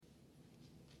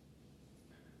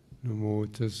Namo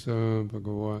tassa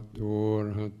bhagavato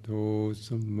arahato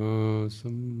samma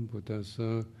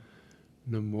sambuddhassa.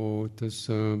 Namo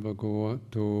tassa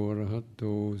bhagavato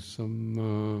arahato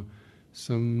samma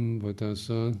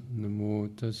sambuddhassa. Namo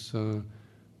tassa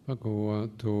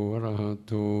bhagavato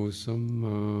arahato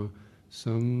samma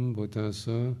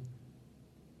sambuddhassa.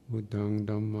 Buddhang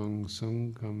dhammang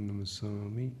sangham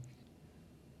namasami.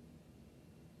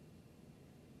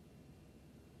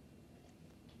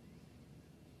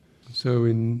 So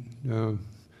in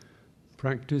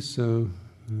practice,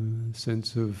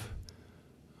 sense of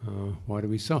why do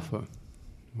we suffer?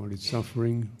 What is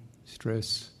suffering,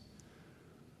 stress?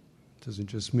 Doesn't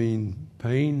just mean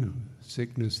pain,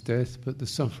 sickness, death, but the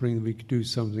suffering that we could do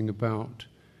something about,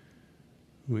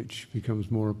 which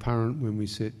becomes more apparent when we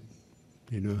sit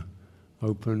in an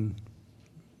open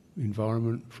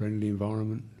environment, friendly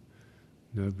environment.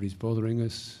 Nobody's bothering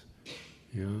us.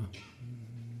 Yeah.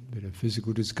 Bit of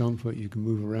physical discomfort you can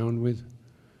move around with,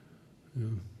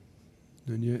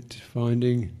 and yet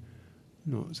finding,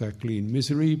 not exactly in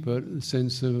misery, but a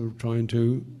sense of trying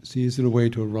to see is there a way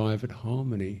to arrive at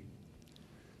harmony,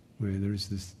 where there is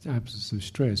this absence of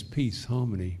stress, peace,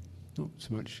 harmony, not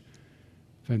so much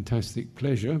fantastic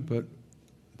pleasure, but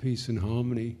peace and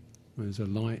harmony. There's a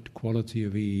light quality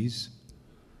of ease.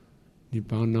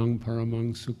 Nibbanang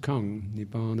paramang sukhang,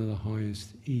 nibbana the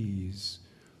highest ease.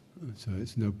 So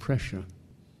it's no pressure.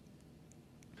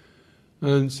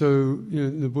 And so,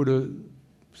 the Buddha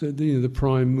said, the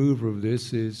prime mover of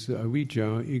this is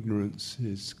avijja, ignorance,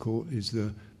 is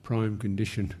the prime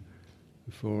condition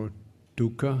for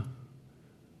dukkha.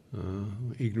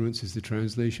 Ignorance is the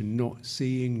translation, not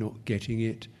seeing, not getting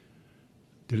it,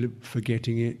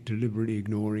 forgetting it, deliberately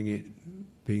ignoring it,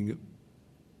 being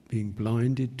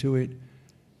blinded to it.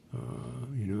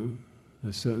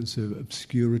 A certain sort of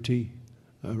obscurity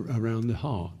around the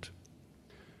heart,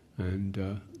 and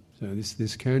so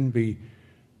this can be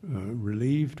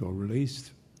relieved or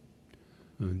released,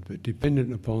 but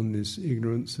dependent upon this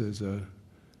ignorance, there's a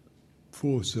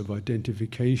force of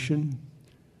identification,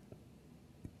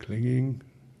 clinging,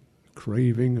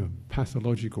 craving, a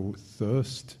pathological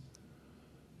thirst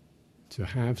to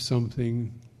have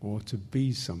something or to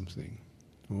be something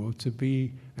or to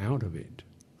be out of it,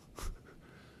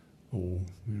 or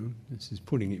this is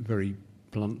putting it very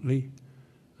bluntly,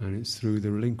 and it's through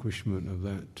the relinquishment of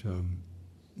that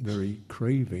very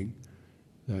craving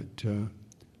that the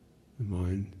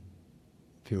mind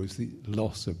feels the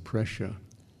loss of pressure,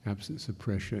 absence of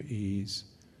pressure, ease,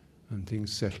 and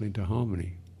things settle into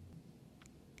harmony.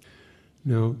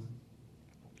 Now,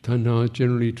 tanha is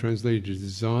generally translated as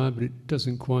desire, but it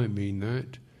doesn't quite mean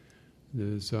that.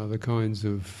 There's another kind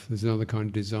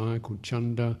of desire called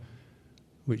chanda,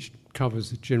 which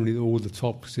covers generally all the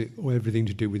topics, or everything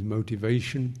to do with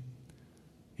motivation,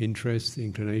 interest,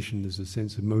 inclination. There's a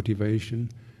sense of motivation,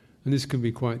 and this can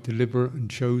be quite deliberate and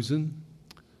chosen.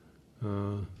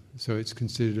 So it's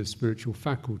considered a spiritual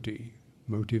faculty,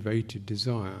 motivated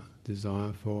desire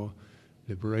for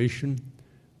liberation,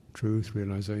 truth,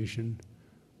 realization.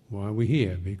 Why are we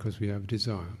here? Because we have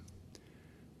desire.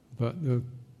 But the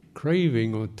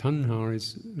craving or tanha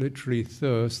is literally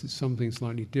thirst. It's something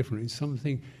slightly different. It's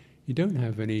something you don't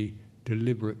have any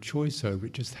deliberate choice over.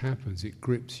 It just happens. It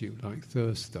grips you like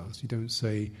thirst does. You don't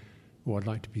say, "Oh, I'd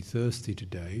like to be thirsty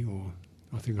today," or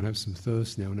 "I think I'll have some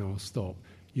thirst now I'll stop."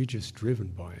 You're just driven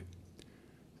by it.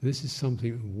 This is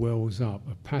something that wells up,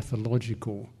 a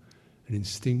pathological and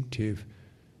instinctive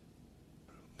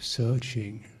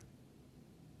searching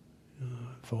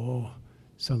for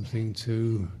something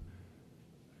to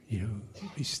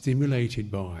be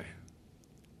stimulated by.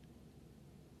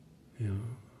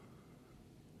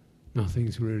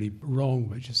 Nothing's really wrong,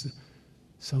 but just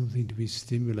something to be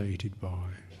stimulated by.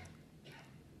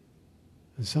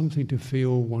 And something to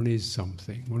feel one is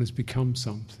something, one has become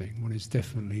something, one is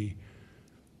definitely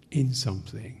in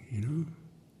something,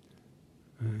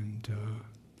 And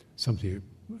something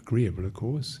agreeable, of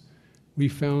course. We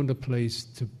found a place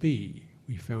to be.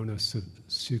 We found a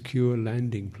secure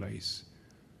landing place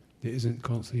that isn't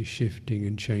constantly shifting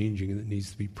and changing and that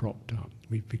needs to be propped up.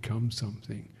 We've become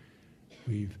something.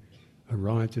 We've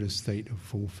arrived at a state of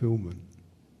fulfillment.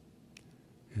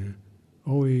 Yeah.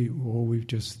 Or we've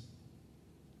just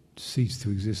ceased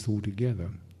to exist altogether.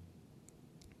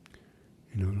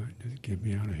 Like, get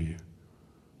me out of here.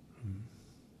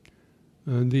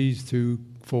 And these two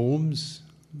forms,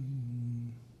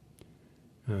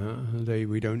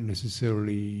 we don't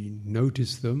necessarily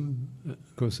notice them.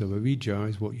 Of course, avijja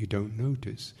is what you don't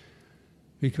notice,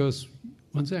 because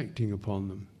one's acting upon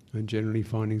them and generally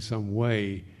finding some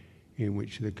way in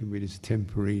which there can be this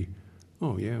temporary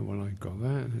oh yeah, well I got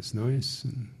that, that's nice,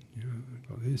 and you know, I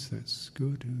got this, that's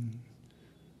good, and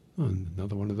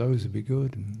another one of those would be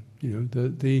good, and you know,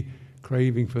 the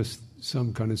craving for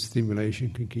some kind of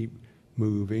stimulation can keep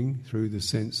moving through the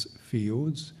sense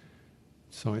fields,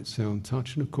 sight, sound,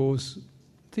 touch, and of course,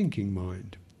 thinking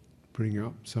mind, bring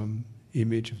up some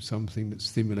image of something that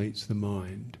stimulates the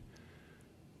mind,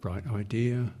 bright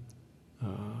idea,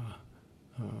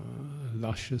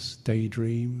 luscious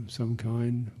daydream of some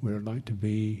kind, where I'd like to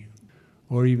be,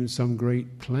 or even some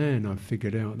great plan I've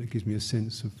figured out that gives me a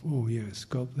sense of, oh yes,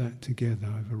 got that together,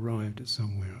 I've arrived at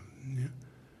somewhere. Yeah.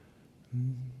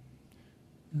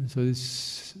 And so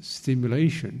this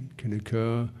stimulation can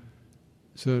occur,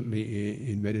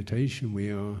 certainly in meditation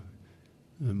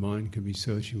the mind can be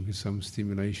searching for some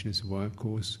stimulation. As why, of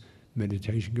course,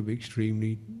 meditation can be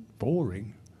extremely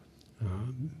boring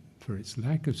for its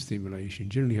lack of stimulation. You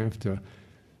generally have to,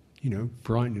 you know,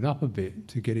 brighten it up a bit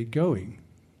to get it going.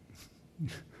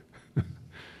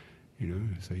 You know,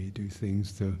 so you do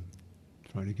things to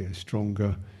try to get a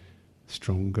stronger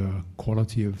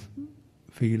quality of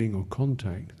feeling or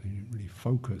contact. You really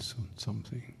focus on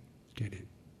something, get it.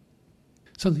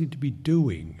 Something to be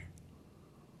doing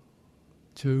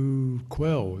to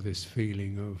quell this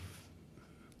feeling of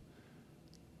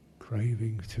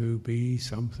craving to be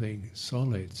something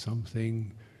solid,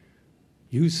 something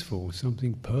useful,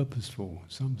 something purposeful,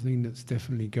 something that's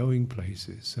definitely going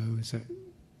places. So it's that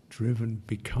driven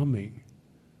becoming,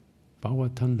 bhava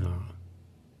tanha.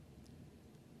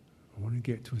 I want to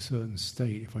get to a certain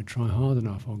state. If I try hard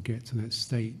enough, I'll get to that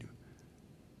state.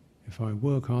 If I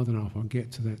work hard enough, I'll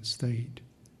get to that state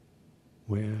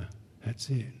where that's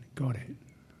it, got it.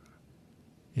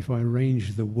 If I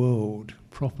arrange the world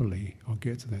properly, I'll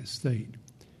get to that state.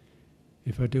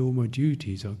 If I do all my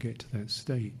duties, I'll get to that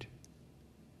state.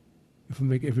 If I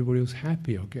make everybody else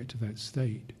happy, I'll get to that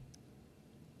state.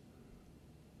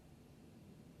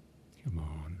 Come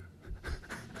on.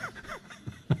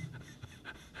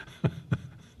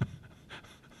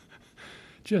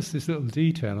 Just this little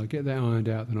detail, I'll get that ironed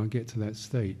out, then I'll get to that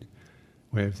state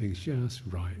where everything's just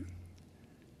right.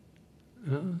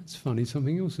 It's funny,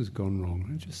 something else has gone wrong.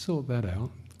 I just sort that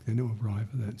out, then I'll arrive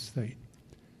at that state.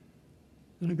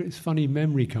 Then I get this funny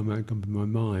memory come into my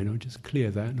mind, I'll just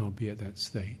clear that and I'll be at that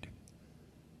state.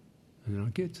 And then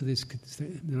I'll get to this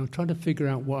state, then I'll try to figure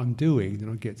out what I'm doing, then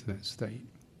I'll get to that state.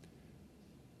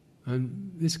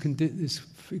 And this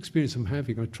experience I'm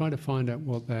having, I try to find out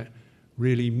what that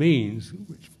really means,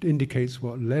 which indicates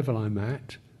what level I'm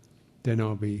at, then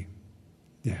I'll be,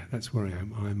 yeah, that's where I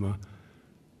am. I'm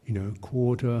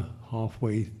quarter,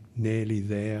 halfway, nearly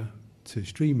there to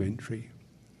stream entry,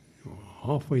 or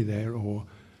halfway there, or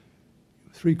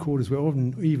 3/4 way,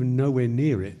 or even nowhere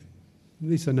near it. At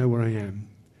least I know where I am.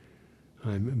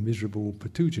 I'm a miserable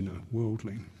patujana,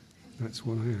 worldling. That's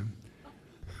what I am.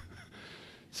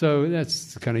 So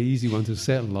that's the kind of easy one to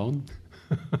settle on.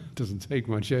 Doesn't take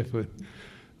much effort.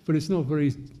 But it's not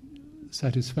very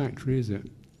satisfactory, is it?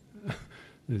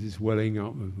 There's this welling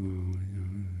up of,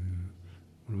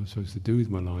 what am I supposed to do with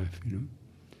my life, you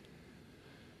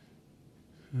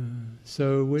know?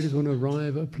 So where does one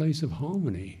arrive at a place of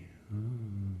harmony?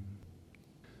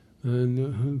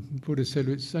 And Buddha said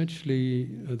it's actually,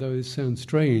 though it sounds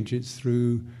strange, it's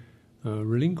through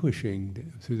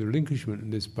relinquishing, through the relinquishment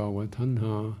of this bhava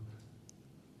tanha,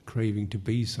 craving to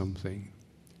be something,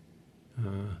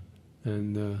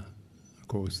 and of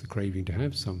course the craving to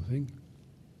have something.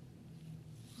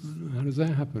 How does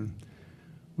that happen?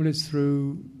 Well, it's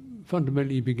through,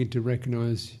 fundamentally you begin to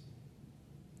recognise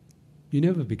you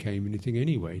never became anything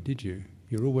anyway, did you?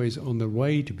 You're always on the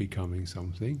way to becoming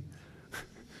something,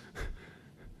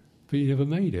 but you never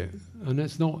made it. And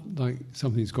that's not like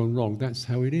something's gone wrong, that's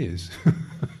how it is.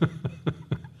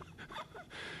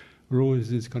 We're always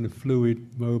this kind of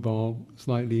fluid, mobile,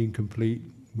 slightly incomplete,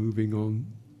 moving on.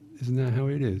 Isn't that how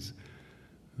it is?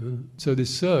 So this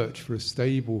search for a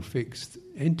stable, fixed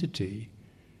entity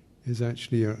is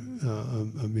actually a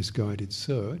misguided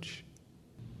search.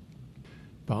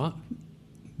 But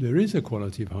there is a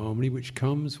quality of harmony which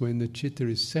comes when the citta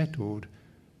is settled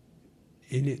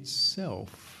in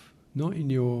itself, not in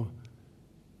your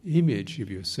image of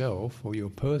yourself or your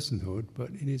personhood,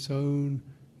 but in its own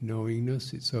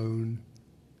knowingness, its own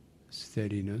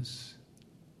steadiness.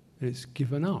 And it's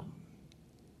given up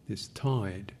this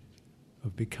tide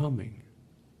of becoming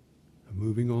and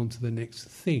moving on to the next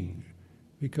thing.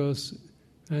 Because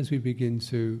as we begin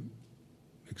to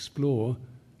explore,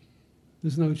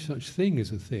 there's no such thing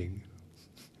as a thing.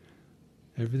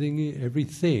 Everything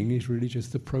is really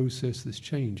just the process that's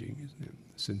changing, isn't it?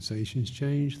 Sensations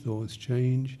change, thoughts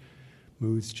change,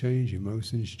 moods change,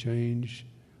 emotions change,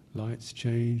 lights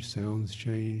change, sounds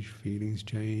change, feelings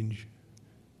change.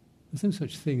 There's no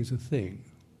such thing as a thing.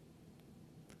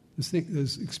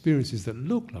 There's experiences that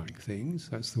look like things,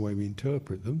 that's the way we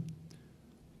interpret them.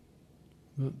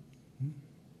 But,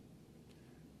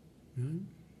 no.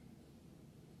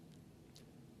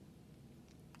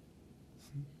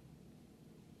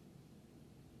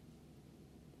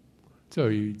 So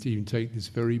you even take this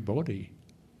very body,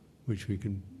 which we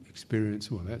can experience.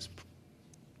 Well, that's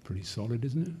pretty solid,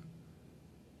 isn't it?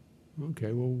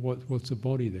 Okay, well, what's a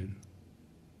body then?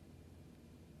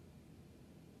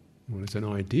 Well, it's an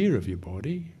idea of your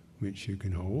body, which you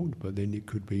can hold, but then it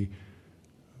could be,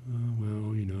 a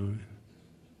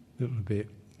little bit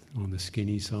on the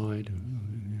skinny side.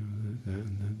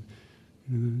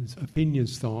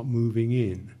 Opinions start moving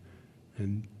in,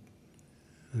 and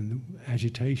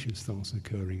agitation starts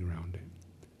occurring around it.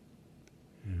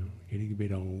 Getting a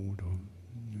bit old,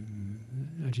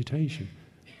 or agitation.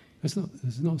 It's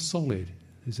not solid.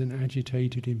 There's an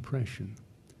agitated impression.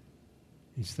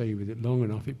 You stay with it long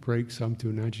enough, it breaks up to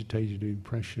an agitated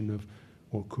impression of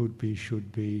what could be, should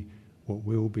be, what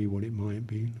will be, what it might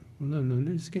be. Well,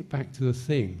 no, let's get back to the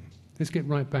thing. Let's get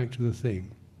right back to the thing.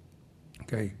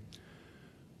 Okay.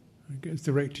 Get as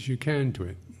direct as you can to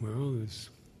it. Well, there's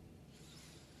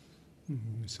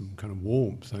some kind of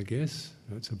warmth, I guess.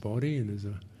 That's a body, and there's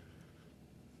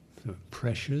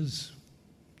pressures.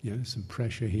 Some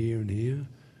pressure here and here.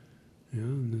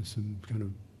 And there's some kind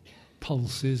of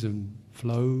pulses and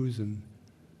flows and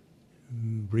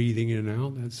breathing in and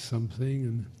out, that's something.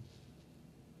 And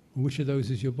which of those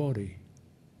is your body?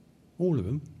 All of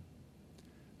them.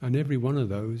 And every one of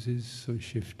those is sort of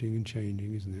shifting and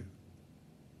changing, isn't it?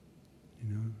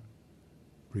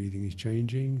 Breathing is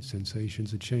changing,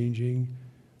 sensations are changing,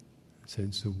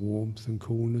 sense of warmth and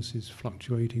coolness is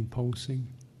fluctuating, pulsing.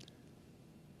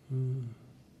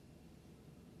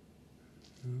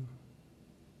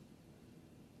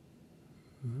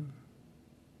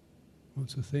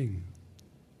 What's a thing?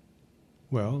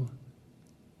 Well,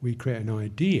 we create an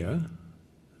idea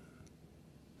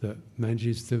that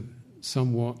manages to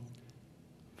somewhat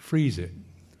freeze it,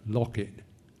 lock it.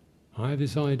 I have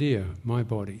this idea, my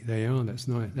body, that's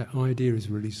nice. That idea is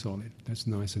really solid. That's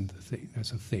nice and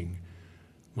that's a thing,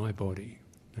 my body.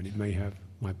 And it may have,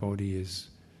 my body is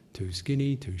too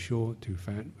skinny, too short, too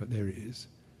fat, but there it is.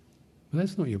 But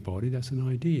that's not your body, that's an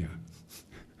idea.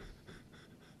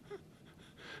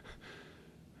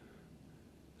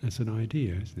 That's an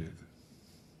idea, isn't it?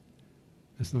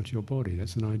 That's not your body,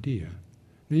 that's an idea.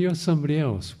 Now you ask somebody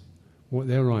else what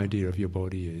their idea of your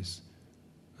body is,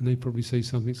 and they probably say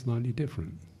something slightly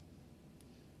different.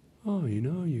 Oh,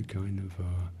 you kind of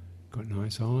got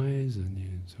nice eyes and you're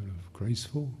sort of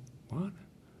graceful. What?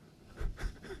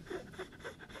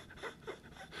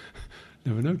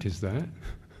 Never noticed that.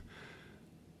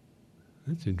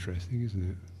 That's interesting,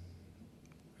 isn't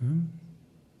it?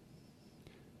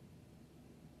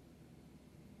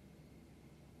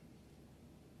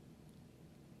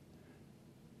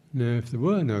 Now, if there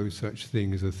were no such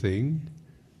thing as a thing,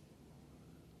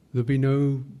 there'd be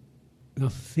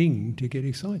nothing to get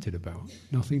excited about,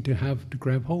 nothing to have to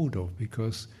grab hold of,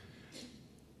 because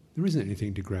there isn't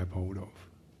anything to grab hold of.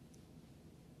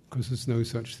 Because there's no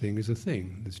such thing as a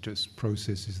thing. There's just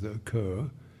processes that occur,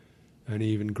 and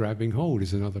even grabbing hold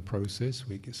is another process.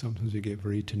 Sometimes we get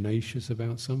very tenacious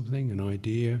about something, an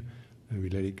idea, and we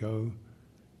let it go.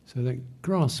 So that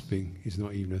grasping is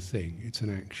not even a thing, it's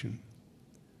an action.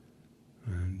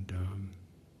 And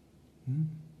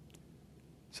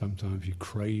sometimes you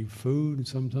crave food and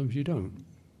sometimes you don't.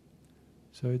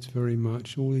 So it's very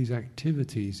much all these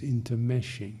activities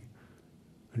intermeshing,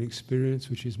 an experience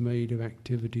which is made of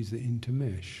activities that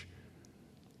intermesh.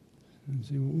 And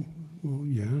say, well,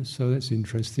 yeah, so that's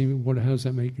interesting. How does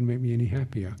that make me any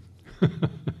happier?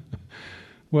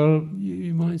 Well,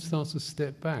 you might start to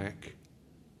step back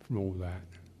from all that.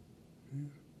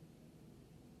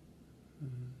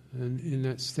 And in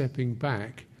that stepping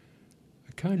back,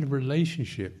 a kind of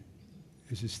relationship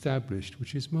is established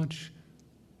which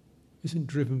isn't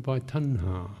driven by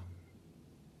tanha.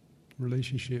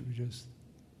 Relationship just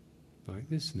like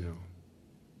this now.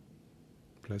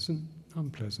 Pleasant,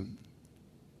 unpleasant.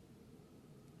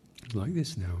 Like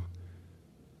this now.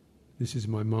 This is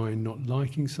my mind not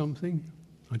liking something.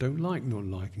 I don't like not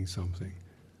liking something.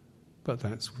 But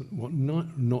that's what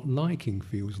not liking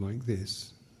feels like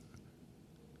this.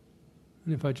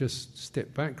 And if I just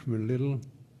step back from a little,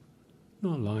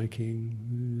 not liking,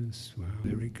 yes, well,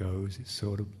 there it goes. It's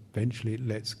sort of, eventually it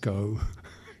lets go.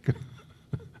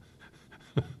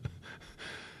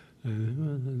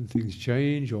 And things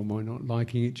change, or my not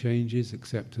liking it changes,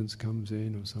 acceptance comes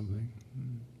in or something.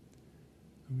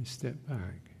 And we step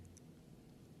back.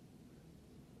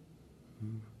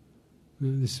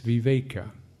 This viveka,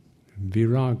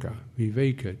 viraga,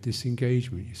 viveka,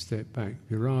 disengagement, you step back.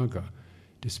 Viraga,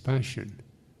 dispassion.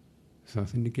 There's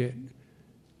nothing to get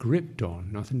gripped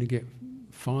on, nothing to get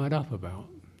fired up about.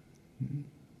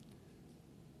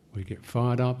 We get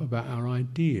fired up about our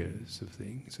ideas of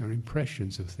things, our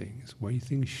impressions of things, the way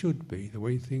things should be, the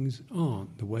way things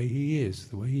aren't, the way he is,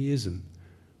 the way he isn't.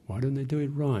 Why don't they do it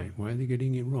right? Why are they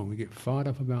getting it wrong? We get fired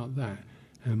up about that.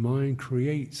 Our mind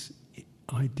creates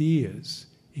ideas,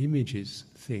 images,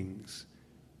 things,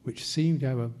 which seem to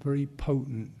have a very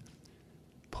potent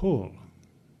pull,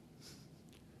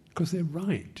 because they're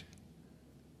right.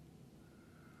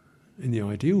 In the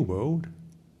ideal world,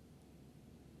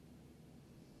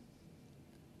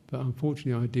 but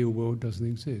unfortunately, the ideal world doesn't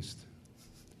exist.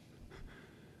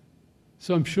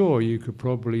 So I'm sure you could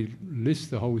probably list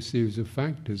the whole series of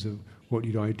factors of what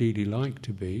you'd ideally like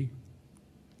to be.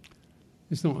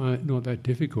 It's not that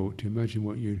difficult to imagine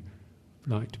what you'd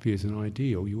like to be as an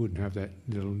ideal. You wouldn't have that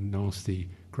little nasty,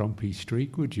 grumpy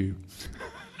streak, would you?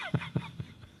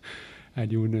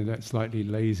 And you wouldn't have that slightly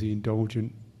lazy,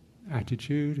 indulgent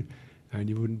attitude, and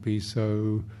you wouldn't be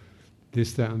so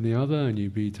this, that and the other, and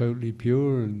you'd be totally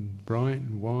pure and bright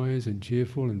and wise and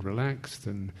cheerful and relaxed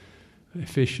and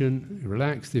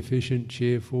efficient,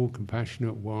 cheerful,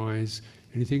 compassionate, wise.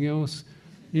 Anything else?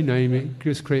 You name it,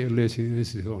 just create a list. And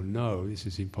this is, oh no, this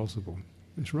is impossible.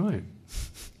 That's right.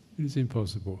 It is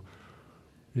impossible.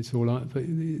 It's all like, but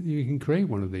you can create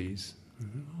one of these.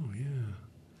 Oh yeah.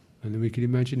 And then we could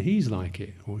imagine he's like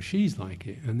it or she's like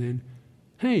it, and then,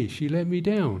 hey, she let me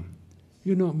down.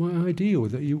 You're not my ideal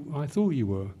that I thought you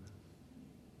were.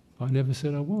 I never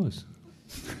said I was.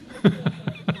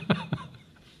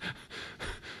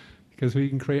 Because we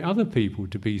can create other people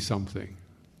to be something.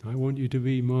 I want you to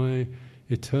be my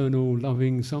eternal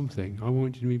loving something. I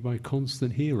want you to be my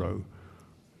constant hero.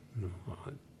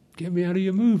 Get me out of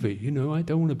your movie. I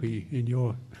don't want to be in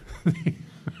your...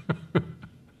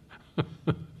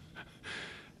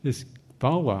 This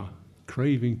bhava,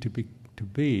 craving to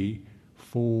be,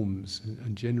 forms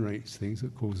and generates things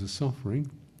that causes suffering.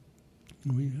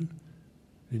 Then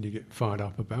you get fired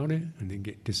up about it, and then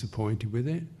get disappointed with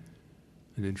it,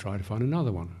 and then try to find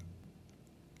another one.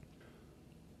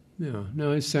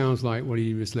 No, it sounds like, well,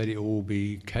 you just let it all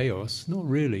be chaos. Not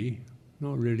really,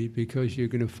 because you're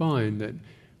going to find that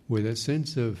with a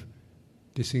sense of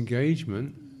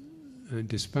disengagement and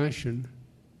dispassion,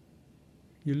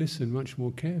 you listen much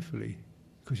more carefully,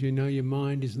 because you know your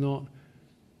mind is not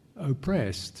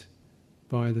oppressed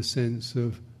by the sense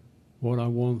of what I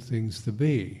want things to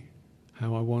be,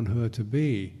 how I want her to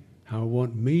be, how I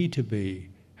want me to be,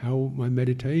 how my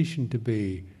meditation to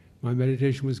be. My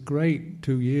meditation was great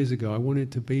 2 years ago, I want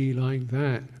it to be like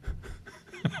that.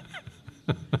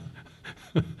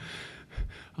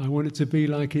 I want it to be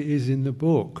like it is in the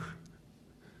book.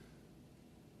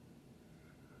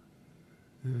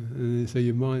 So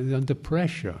your mind is under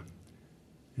pressure.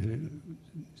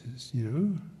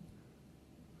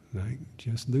 Like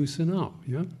just loosen up,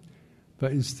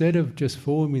 But instead of just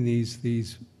forming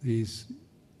these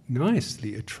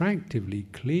nicely, attractively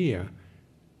clear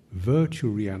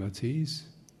virtual realities,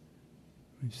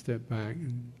 we step back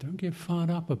and don't get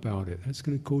fired up about it. That's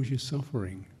going to cause you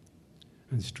suffering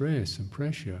and stress and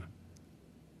pressure.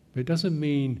 But it doesn't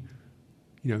mean,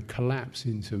 collapse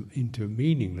into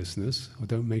meaninglessness or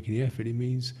don't make any effort. It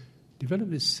means develop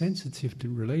this sensitive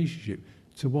relationship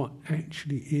to what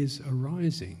actually is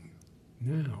arising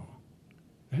now.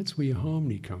 That's where your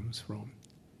harmony comes from.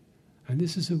 And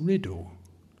this is a riddle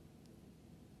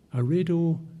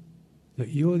that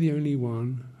you're the only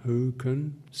one who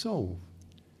can solve,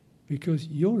 because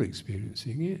you're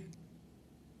experiencing it,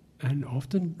 and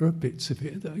often there are bits of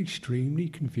it that are extremely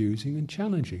confusing and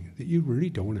challenging that you really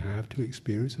don't want to have to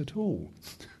experience at all.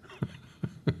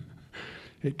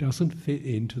 It doesn't fit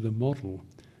into the model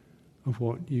of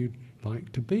what you'd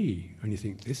like to be, and you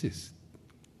think this is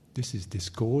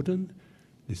discordant,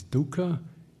 this dukkha,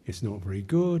 it's not very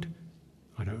good,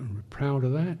 I'm proud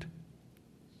of that.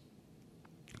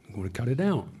 I'm going to cut it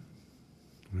out.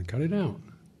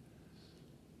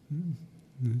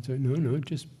 So no,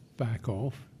 just back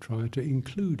off, try to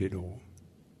include it all.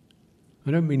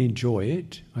 I don't mean enjoy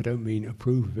it, I don't mean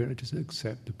approve of it, I just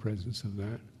accept the presence of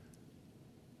that.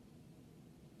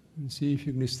 And see if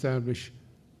you can establish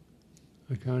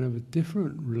a kind of a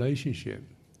different relationship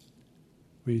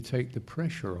where you take the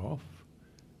pressure off,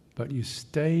 but you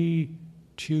stay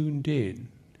tuned in.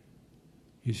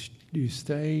 You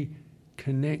stay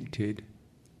connected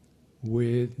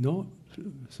with, not,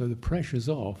 so the pressure's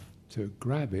off to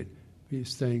grab it, but it's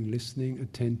staying listening,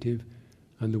 attentive,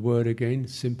 and the word again,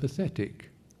 sympathetic.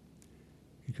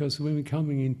 Because when we're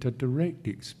coming into direct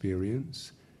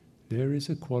experience, there is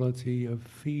a quality of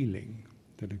feeling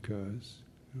that occurs.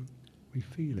 We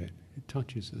feel it, it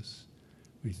touches us.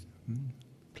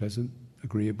 Pleasant,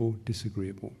 agreeable,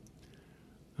 disagreeable.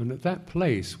 And at that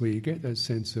place where you get that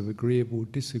sense of agreeable,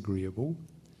 disagreeable,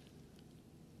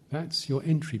 that's your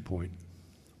entry point.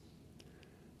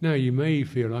 Now you may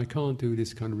feel, I can't do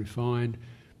this kind of refined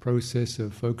process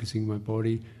of focusing my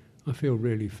body. I feel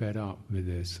really fed up with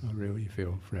this. I really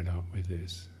feel fed up with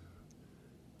this.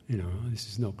 This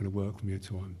is not going to work for me at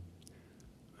all.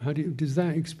 Does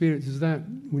that experience,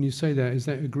 when you say that, is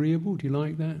that agreeable? Do you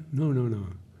like that? No.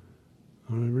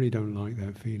 I really don't like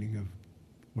that feeling of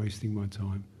wasting my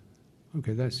time.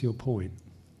 Okay, that's your point.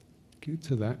 Get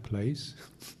to that place.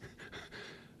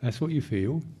 That's what you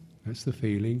feel. That's the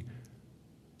feeling.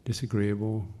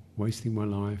 Disagreeable, wasting my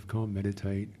life, can't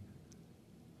meditate.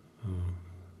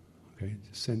 Okay,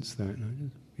 just sense that.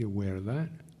 Just be aware of that.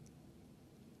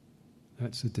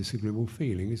 That's a disagreeable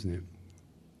feeling, isn't it?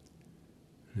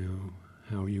 Now,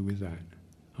 how are you with that?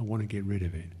 I want to get rid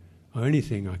of it. The only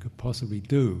thing I could possibly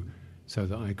do so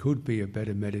that I could be a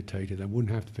better meditator, that I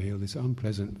wouldn't have to feel this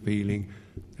unpleasant feeling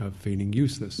of feeling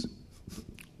useless.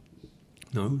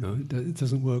 No, it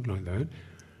doesn't work like that.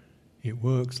 It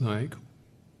works like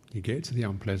you get to the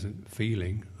unpleasant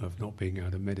feeling of not being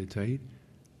able to meditate.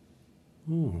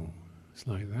 Oh, it's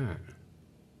like that.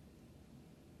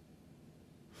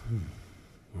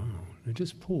 Wow. Now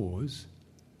just pause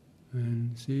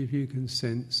and see if you can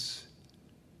sense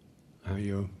how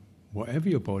whatever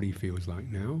your body feels like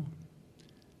now,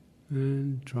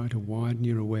 and try to widen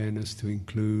your awareness to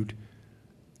include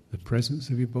the presence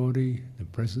of your body, the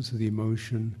presence of the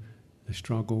emotion, the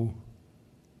struggle,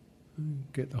 and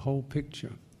get the whole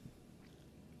picture.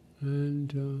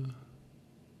 And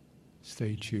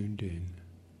stay tuned in.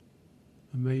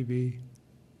 And maybe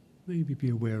be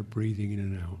aware of breathing in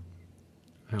and out,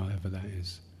 however that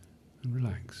is, and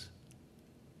relax.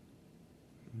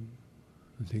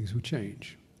 And things will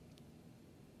change.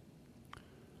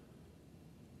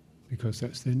 Because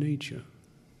that's their nature.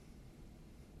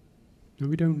 Now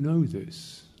we don't know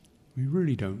this. We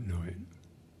really don't know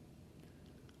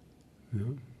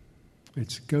it.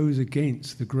 It goes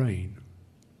against the grain.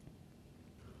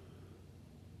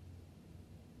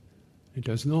 It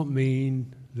does not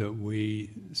mean that we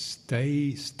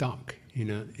stay stuck in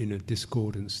a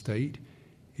discordant state.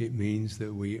 It means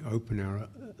that we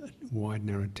widen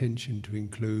our attention to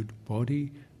include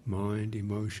body, mind,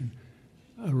 emotion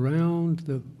around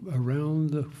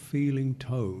the feeling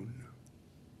tone.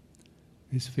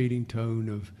 This feeling tone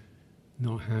of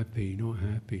not happy, not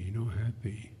happy, not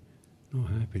happy, not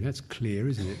happy. That's clear,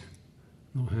 isn't it?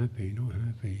 Not happy, not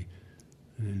happy.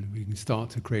 And we can start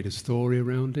to create a story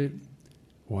around it.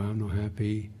 Why I'm not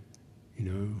happy,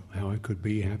 how I could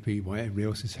be happy, why everybody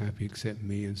else is happy except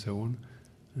me, and so on.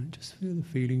 And just feel the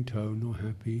feeling tone, not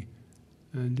happy,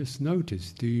 and just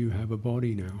notice, do you have a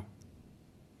body now?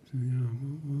 So,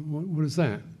 what is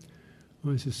that?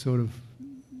 Well, it's just sort of,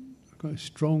 I've got a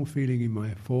strong feeling in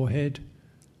my forehead,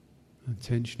 a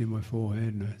tension in my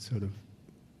forehead, and a sort of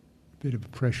bit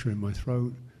of pressure in my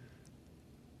throat.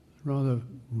 Rather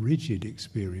rigid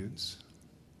experience.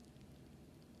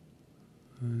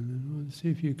 And see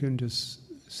if you can just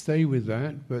stay with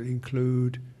that, but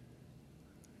include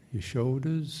your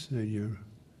shoulders and your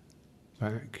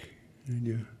back and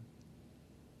your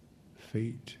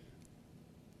feet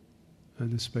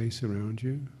and the space around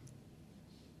you.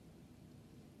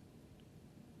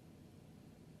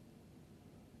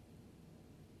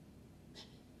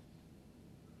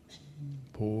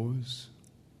 Pause.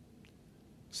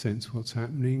 Sense what's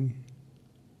happening.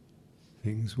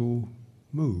 Things will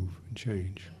move and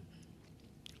change.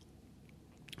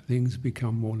 Things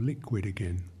become more liquid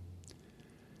again.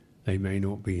 They may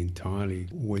not be entirely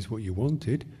always what you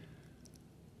wanted,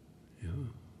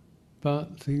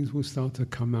 but things will start to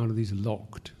come out of these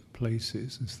locked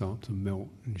places and start to melt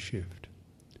and shift.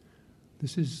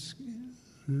 This is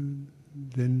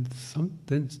then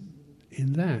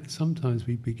in that sometimes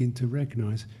we begin to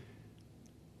recognize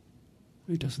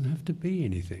it doesn't have to be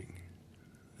anything.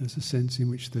 There's a sense in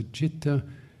which the citta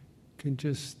can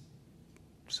just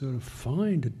sort of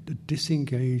find a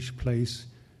disengaged place,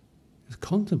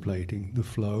 contemplating the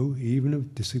flow even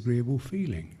of disagreeable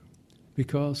feeling,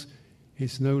 because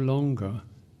it's no longer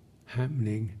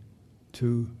happening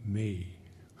to me.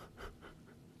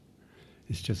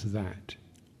 It's just that.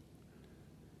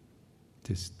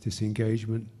 This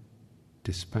disengagement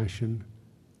dispassion,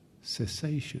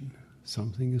 cessation.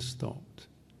 Something has stopped.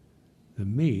 The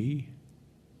me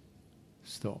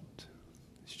stopped.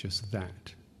 It's just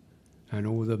that. And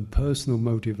all the personal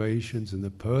motivations and the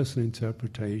personal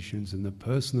interpretations and the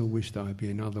personal wish that I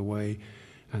be another way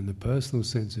and the personal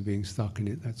sense of being stuck in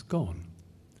it, that's gone.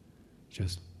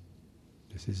 Just,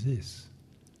 this is this.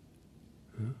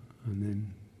 And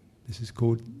then this is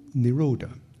called nirodha,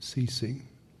 ceasing.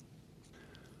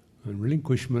 And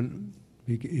relinquishment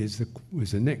is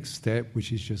the next step,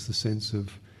 which is just the sense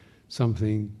of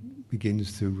something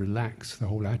begins to relax, the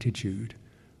whole attitude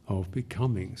of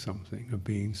becoming something, of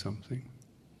being something.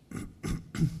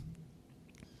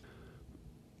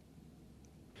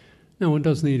 Now, one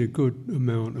does need a good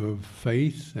amount of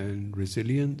faith and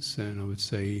resilience, and I would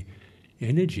say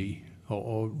energy,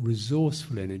 or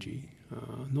resourceful energy.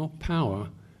 Not power,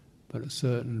 but a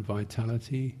certain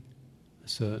vitality, a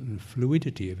certain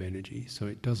fluidity of energy,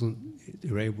 so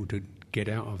you're able to get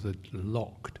out of the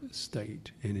locked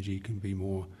state. Energy can be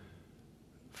more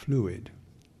fluid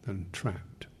than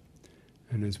trapped.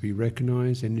 And as we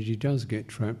recognize energy does get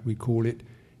trapped, we call it,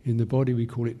 in the body we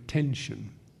call it tension.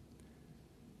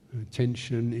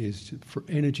 Tension is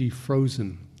energy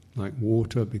frozen, like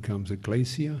water becomes a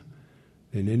glacier,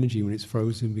 then energy when it's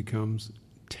frozen becomes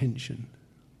tension.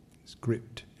 It's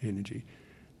gripped energy.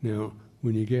 Now,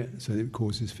 when you so it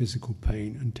causes physical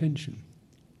pain and tension.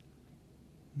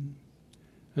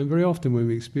 And very often when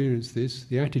we experience this,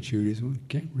 the attitude is, well,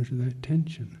 get rid of that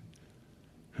tension.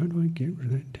 How do I get rid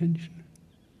of that tension?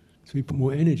 So we put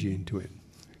more energy into it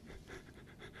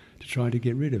to try to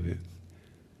get rid of it.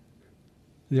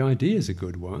 The idea is a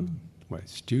good one. Well,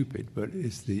 it's stupid, but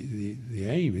it's the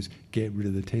aim is get rid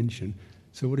of the tension.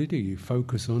 So what do? You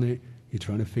focus on it, you're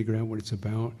trying to figure out what it's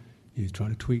about, you're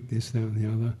trying to tweak this, that and the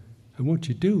other. And what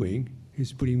you're doing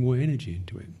is putting more energy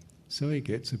into it. So it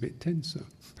gets a bit tenser.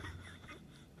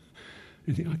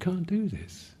 You think, I can't do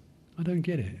this. I don't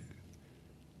get it.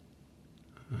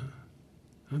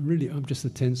 I'm just a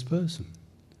tense person.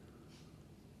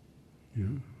 You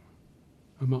know,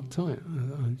 I'm uptight.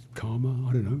 Karma,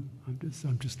 I don't know.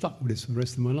 I'm just stuck with this for the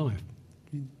rest of my life.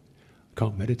 I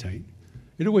can't meditate.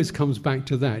 It always comes back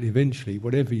to that. Eventually,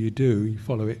 whatever you do, you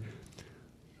follow it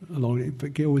along it,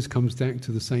 but it always comes back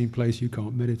to the same place. You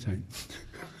can't meditate.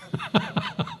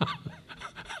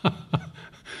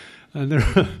 And there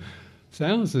are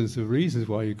thousands of reasons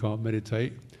why you can't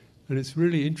meditate. And it's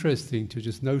really interesting to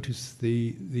just notice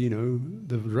the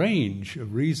range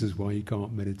of reasons why you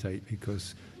can't meditate,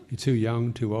 because you're too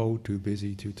young, too old, too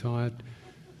busy, too tired,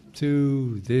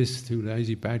 too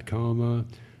lazy, bad karma,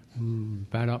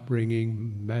 bad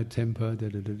upbringing, bad temper,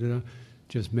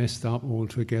 just messed up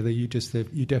altogether. You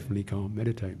definitely can't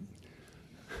meditate.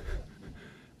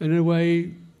 And in a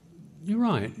way, you're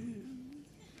right.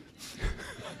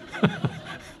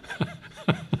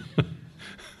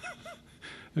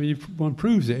 I mean, one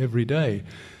proves it every day,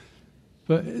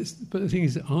 but the thing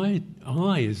is, I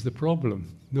is the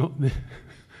problem, not me.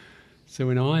 So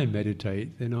when I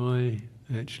meditate, then I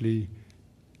actually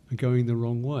am going the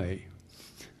wrong way,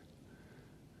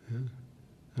 and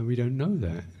we don't know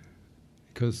that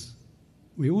because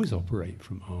we always operate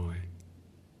from I,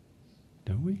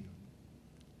 don't we?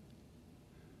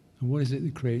 And what is it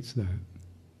that creates that?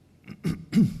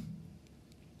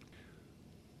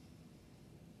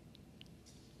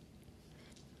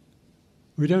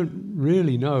 We don't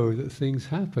really know that things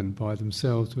happen by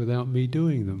themselves without me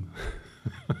doing them.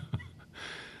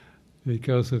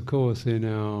 Because, of course, in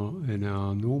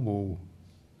our normal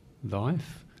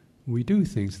life, we do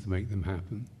things to make them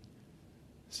happen.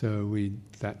 So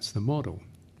that's the model.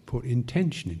 Put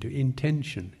intention into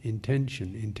intention.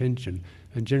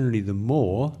 And generally the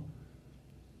more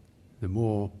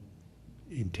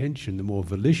intention, the more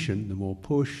volition, the more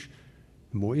push,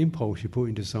 the more impulse you put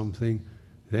into something,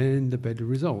 then the better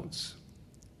results.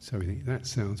 So we think, that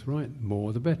sounds right,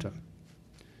 more the better.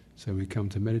 So we come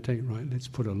to meditate, right, let's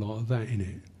put a lot of that in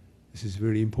it. This is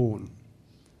really important.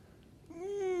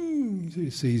 So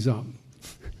it sees up.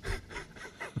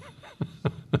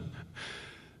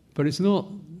 But it's not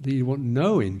that you want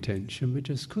no intention, but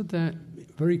just could that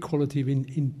very quality of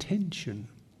intention.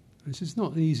 This is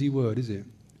not an easy word, is it?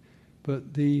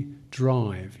 But the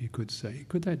drive, you could say.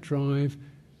 Could that drive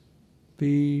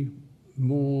be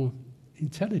more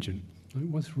intelligent? Like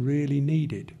what's really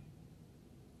needed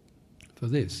for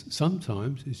this?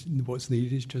 Sometimes what's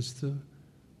needed is just to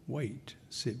wait,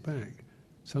 sit back.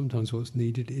 Sometimes what's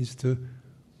needed is to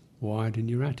widen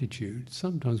your attitude.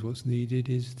 Sometimes what's needed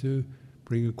is to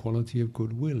bring a quality of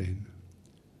goodwill in.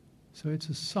 So it's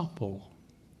a supple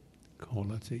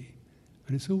quality.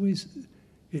 And it's always,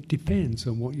 It depends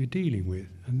on what you're dealing with,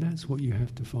 and that's what you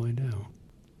have to find out.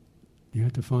 You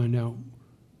have to find out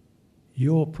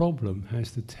your problem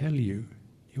has to tell you,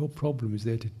 your problem is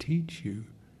there to teach you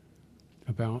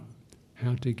about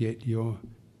how to get your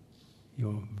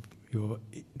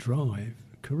drive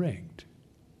correct.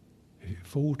 If it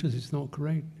falters, it's not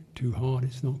correct. Too hard,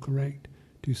 it's not correct.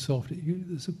 Too soft,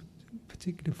 there's a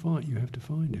particular fight, you have to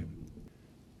find it.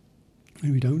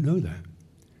 And we don't know that.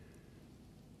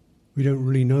 We don't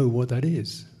really know what that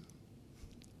is.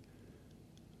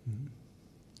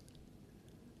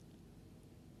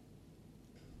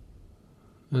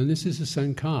 And this is a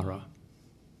sankhara.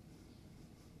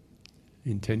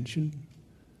 Intention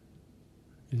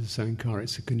is a sankhara.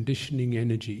 It's a conditioning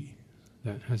energy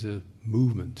that has a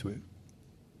movement to it.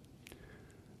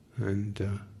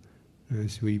 And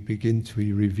as we begin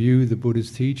to review the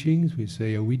Buddha's teachings, we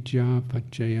say avijja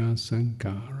paccaya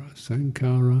sankhara.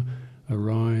 Sankhara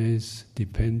arise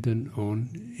dependent on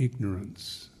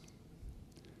ignorance.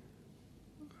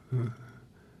 I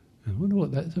wonder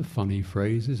what that's a funny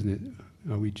phrase, isn't it?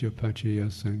 Avijja paccaya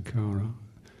sankhara.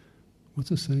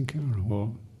 What's a sankhara?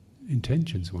 Well,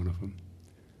 intention's one of them.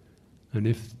 And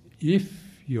if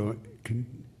you're, and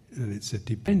it's a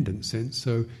dependent sense,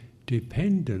 so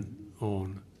dependent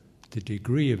on the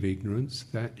degree of ignorance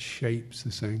that shapes the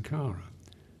sankhara.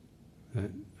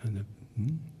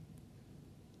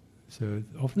 So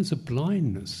often it's a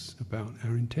blindness about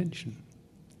our intention,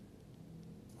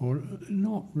 or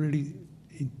not really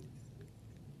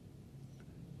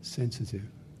sensitive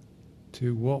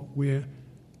to what we're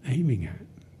aiming at.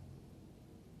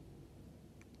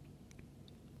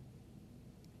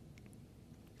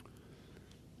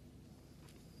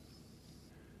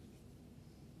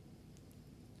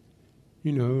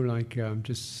 You know, like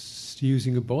just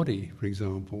using a body, for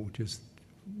example, just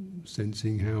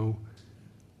sensing how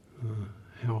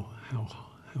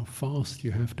fast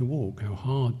you have to walk, how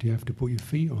hard do you have to put your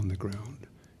feet on the ground.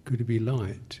 Could it be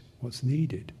light? What's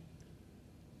needed?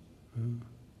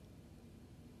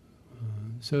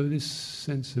 So this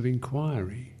sense of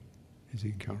inquiry is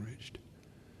encouraged.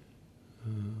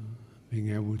 Being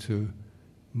able to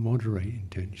moderate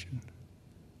intention,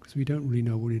 because we don't really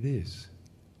know what it is.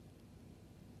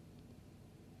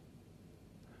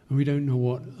 And we don't know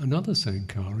what another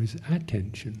sankhara is.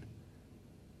 Attention.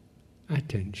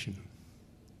 Attention.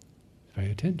 Pay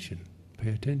attention. Pay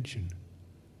attention.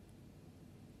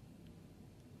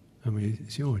 I mean,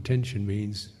 attention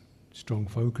means strong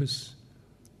focus.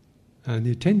 And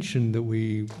the attention that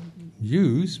we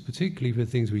use, particularly for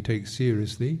things we take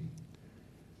seriously,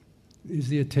 is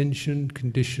the attention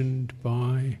conditioned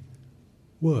by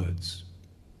words.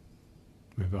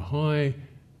 We have a high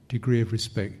degree of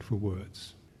respect for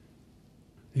words.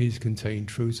 These contain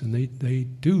truths, and they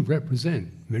do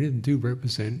represent, many of them do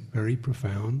represent very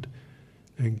profound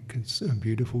and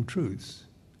beautiful truths.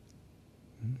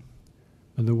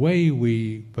 And the way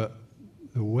we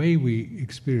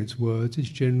experience words is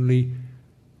generally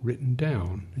written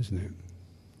down, isn't it?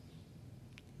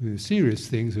 The serious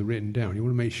things are written down. You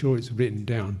want to make sure it's written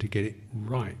down to get it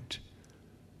right,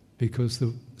 because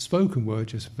the spoken word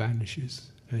just vanishes.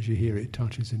 As you hear it, it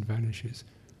touches and vanishes.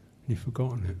 And you've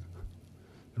forgotten it.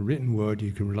 The written word,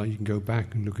 you can go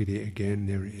back and look at it again,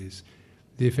 there it is.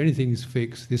 If anything's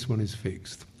fixed, this one is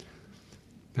fixed.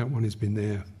 That one has been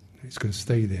there. It's going to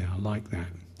stay there. I like that.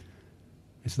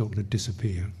 It's not going to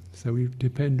disappear. So we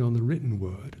depend on the written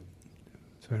word.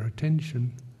 So our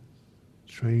attention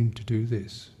is trained to do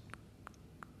this.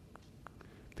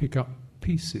 Pick up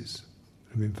pieces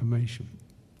of information.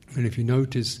 And if you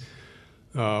notice,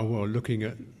 looking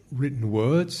at written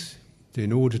words,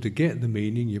 in order to get the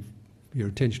meaning, your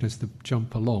attention has to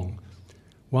jump along.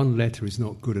 One letter is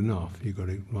not good enough. You've got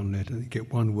one letter,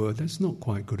 get one word, that's not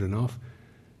quite good enough.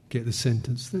 Get the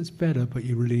sentence, that's better, but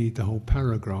you really need the whole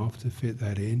paragraph to fit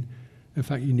that in. In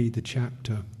fact, you need the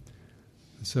chapter.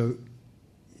 So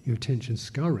your attention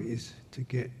scurries to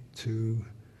get to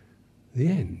the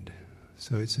end.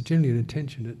 So it's generally an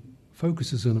attention that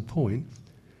focuses on a point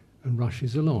and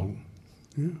rushes along.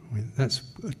 Yeah? I mean, that's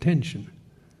attention.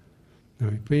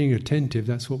 Now, being attentive,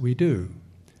 that's what we do.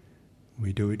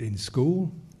 We do it in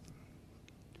school,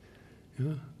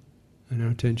 yeah? And our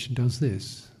attention does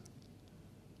this.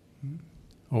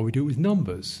 Or we do it with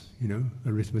numbers,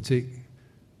 arithmetic.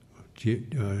 We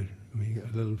get a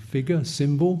little figure,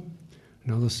 symbol,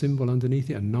 another symbol underneath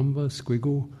it, a number,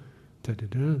 squiggle, that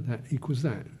equals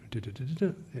that,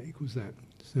 that equals that.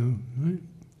 So, right?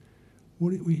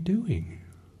 What are we doing?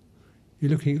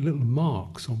 You're looking at little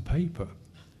marks on paper.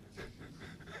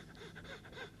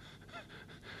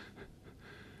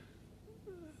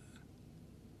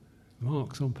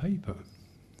 Marks on paper.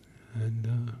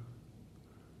 and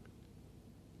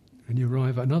you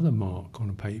arrive at another mark on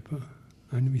a paper,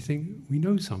 and we think we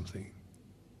know something.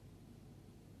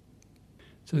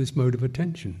 So this mode of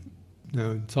attention.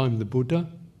 Now, in the time of the Buddha,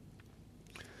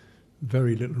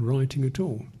 very little writing at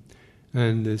all.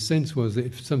 And the sense was that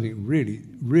if something really,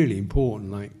 really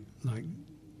important, like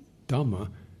Dhamma,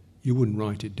 you wouldn't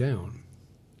write it down.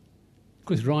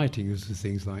 Because writing is for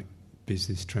things like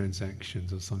business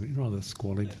transactions or something, rather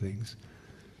squalid things.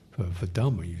 For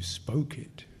Dhamma, you spoke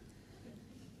it.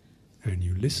 And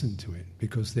you listened to it,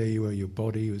 because there you were, your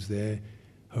body was there,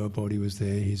 her body was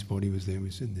there, his body was there,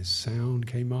 and this sound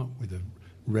came up with the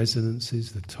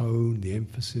resonances, the tone, the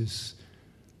emphasis,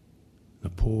 the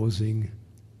pausing,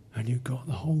 and you got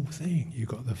the whole thing. You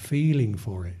got the feeling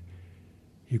for it.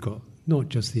 You got not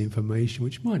just the information,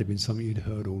 which might have been something you'd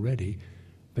heard already,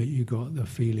 but you got the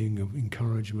feeling of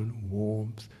encouragement,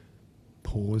 warmth,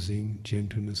 pausing,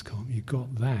 gentleness, calm. You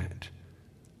got that.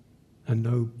 And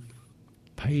no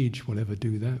page will ever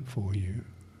do that for you.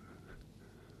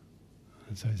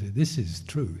 And so I say, this is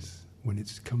truth when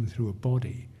it's come through a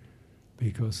body,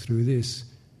 because through this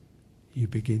you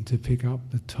begin to pick up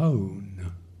the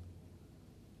tone.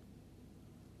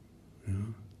 You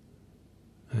know?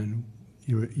 And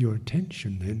your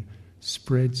attention then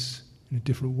spreads in a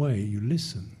different way. You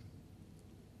listen.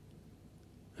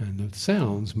 And the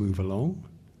sounds move along,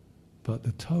 but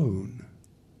the tone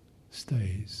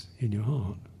stays in your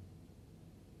heart.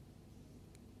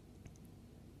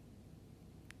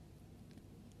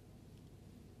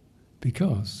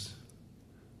 Because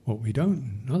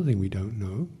another thing we don't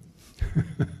know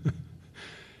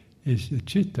is the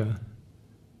citta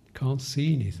can't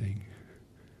see anything,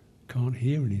 can't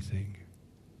hear anything,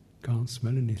 can't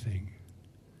smell anything.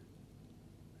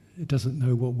 It doesn't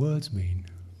know what words mean,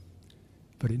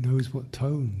 but it knows what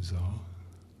tones are.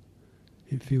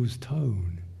 It feels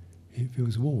tone, it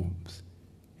feels warmth,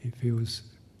 it feels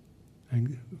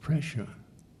pressure.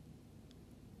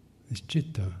 This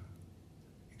citta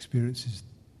experiences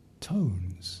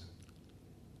tones.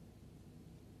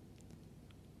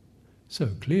 So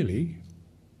clearly,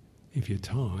 if you're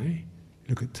Thai,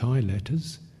 look at Thai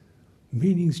letters,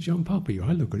 meanings jump up at you.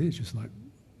 I look at it, it's just like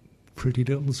pretty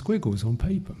little squiggles on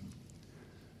paper.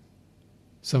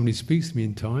 Somebody speaks to me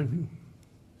in Thai,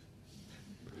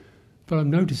 but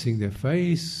I'm noticing their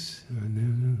face,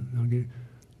 and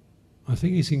I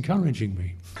think he's encouraging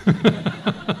me.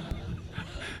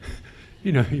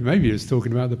 You know, maybe it's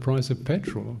talking about the price of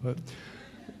petrol, but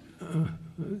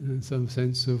in some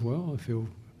sense of, well, I feel,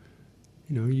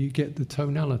 you know, you get the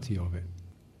tonality of it.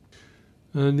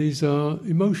 And these are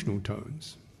emotional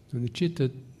tones, and the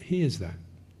citta hears that.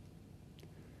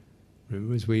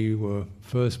 Remember, as we were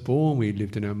first born, we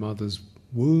lived in our mother's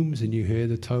wombs, and you hear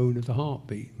the tone of the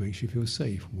heartbeat, makes you feel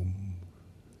safe, warm,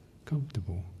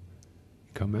 comfortable.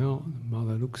 You come out, the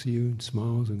mother looks at you and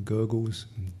smiles and gurgles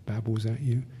and babbles at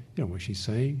you. You know what she's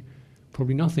saying,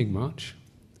 probably nothing much,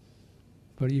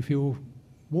 but you feel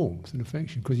warmth and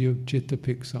affection because your citta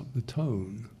picks up the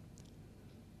tone.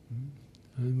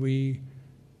 And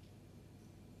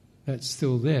that's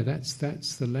still there, that's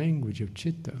the language of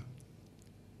citta.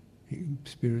 It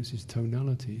experiences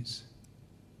tonalities.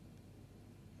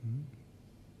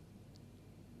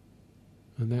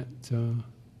 And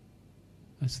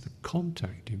that's the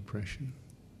contact impression.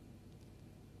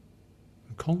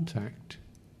 The contact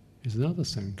is another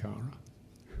sankhara.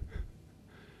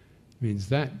 Means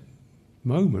that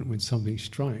moment when something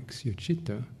strikes your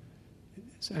citta,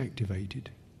 it's activated.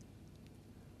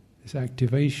 This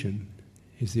activation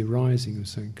is the arising of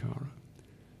sankhara.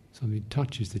 Something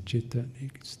touches the citta,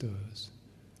 it stirs.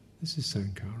 This is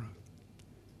sankhara.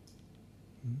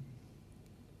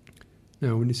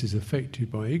 Now, when this is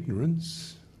affected by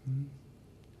ignorance,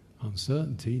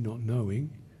 uncertainty, not knowing,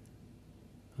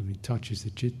 something touches the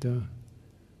citta,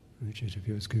 and the citta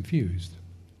feels confused.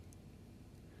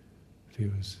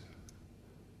 Feels,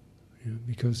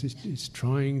 because it's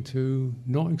trying to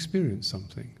not experience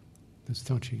something that's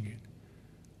touching it,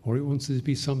 or it wants it to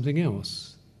be something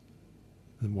else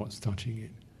than what's touching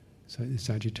it. So this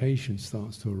agitation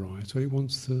starts to arise. So it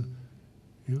wants to,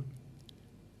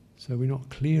 So we're not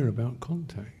clear about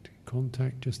contact.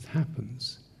 Contact just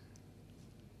happens,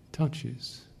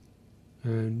 touches,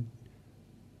 and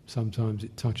sometimes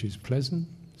it touches pleasant,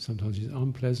 sometimes it's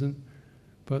unpleasant,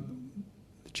 but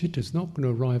the citta's not going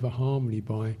to arrive at harmony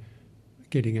by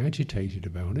getting agitated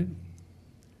about it.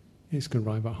 It's going to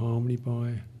arrive at harmony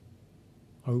by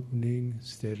opening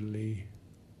steadily,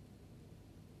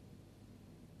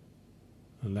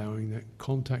 allowing that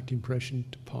contact impression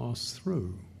to pass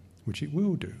through, which it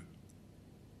will do.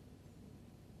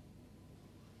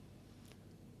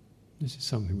 This is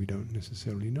something we don't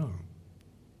necessarily know.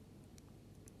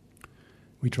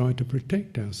 We try to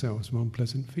protect ourselves from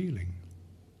unpleasant feeling.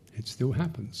 It still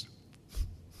happens.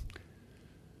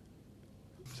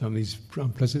 Some of these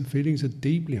unpleasant feelings are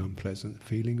deeply unpleasant.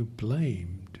 Feeling of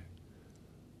blamed.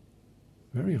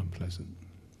 Very unpleasant.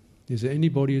 Is there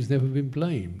anybody who's never been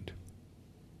blamed?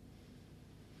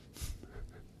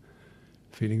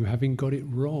 Feeling of having got it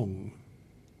wrong.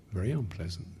 Very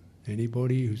unpleasant.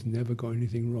 Anybody who's never got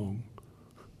anything wrong?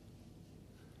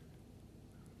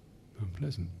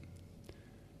 Unpleasant.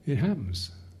 It happens.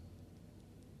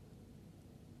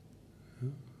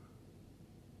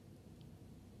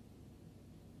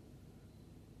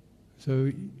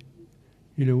 So,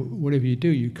 whatever you do,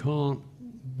 you can't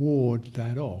ward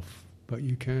that off, but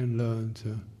you can learn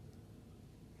to,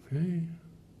 okay,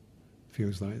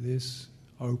 feels like this,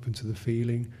 open to the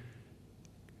feeling,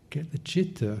 get the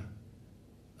citta,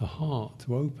 the heart,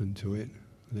 to open to it,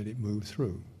 and let it move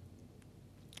through.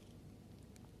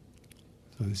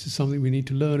 So this is something we need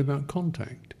to learn about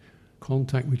contact.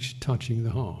 Contact which is touching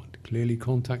the heart. Clearly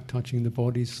contact touching the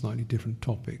body is a slightly different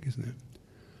topic, isn't it?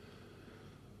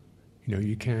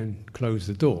 You can close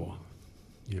the door.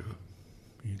 You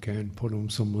can put on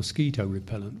some mosquito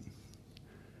repellent.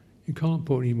 You can't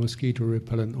put any mosquito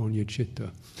repellent on your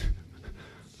citta.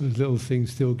 Those little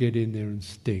things still get in there and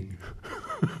sting.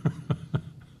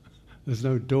 There's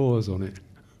no doors on it.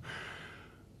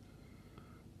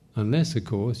 Unless, of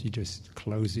course, you just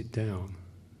close it down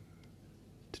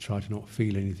to try to not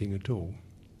feel anything at all.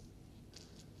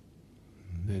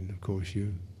 And then, of course,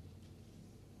 you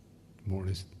more or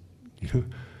less,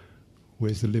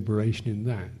 where's the liberation in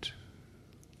that?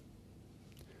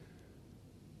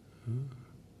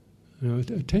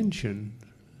 Attention,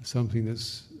 something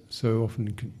that's so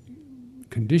often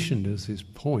conditioned as this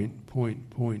point.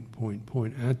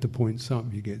 Add the points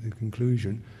up, you get the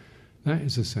conclusion. That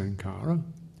is a sankhara.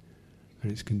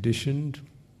 And it's conditioned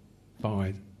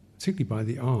particularly by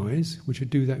the eyes, which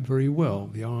do that very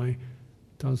well. The eye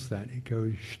does that. It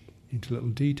goes into little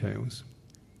details.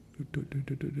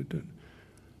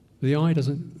 The eye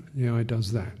doesn't. The eye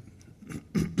does that.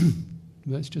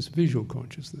 That's just visual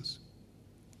consciousness.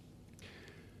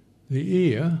 The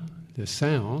ear, the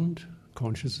sound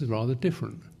consciousness is rather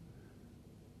different.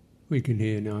 I can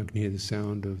hear the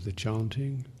sound of the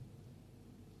chanting.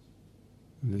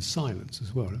 And there's silence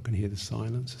as well. I can hear the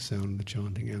silence, the sound of the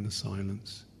chanting and the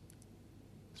silence.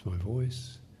 It's my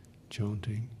voice,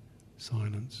 chanting,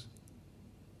 silence.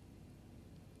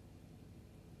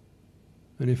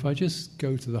 And if I just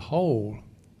go to the whole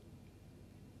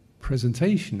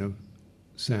presentation of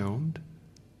sound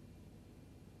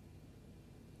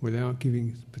without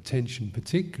giving attention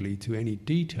particularly to any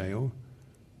detail,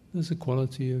 there's a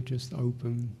quality of just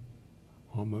open,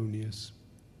 harmonious,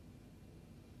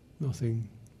 nothing.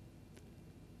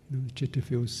 The citta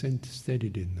feels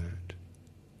steadied in that.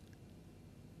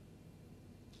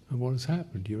 And what has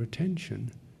happened? Your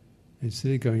attention,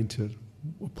 instead of going to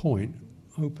a point,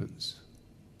 opens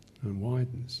and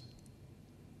widens.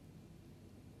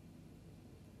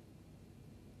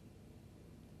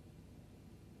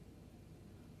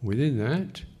 Within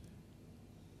that,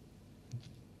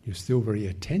 you're still very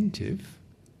attentive,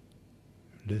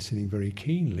 listening very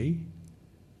keenly,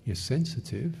 you're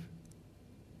sensitive.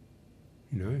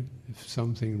 If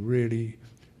something really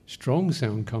strong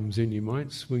sound comes in, you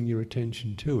might swing your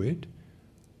attention to it.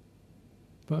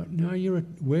 But now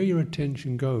where your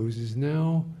attention goes is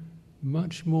now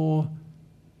much more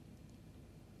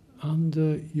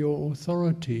under your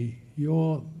authority,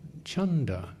 your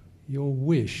chanda, your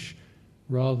wish,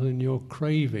 rather than your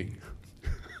craving.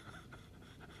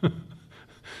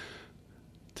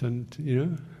 So,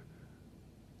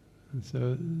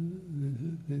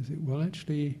 well,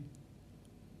 actually,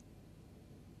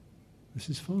 this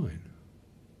is fine.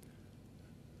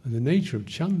 And the nature of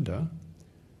chanda,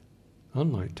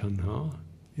 unlike tanha,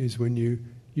 is when you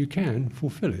can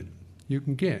fulfill it. You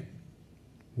can get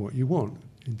what you want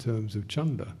in terms of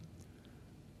chanda,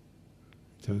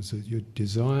 in terms of your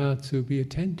desire to be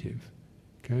attentive,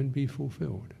 can be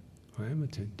fulfilled. I am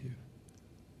attentive.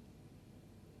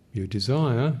 Your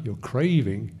desire, your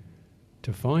craving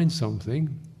to find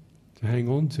something to hang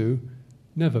on to,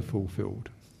 never fulfilled.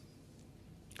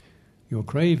 Your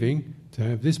craving to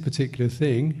have this particular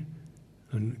thing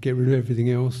and get rid of everything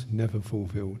else, never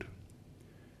fulfilled.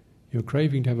 Your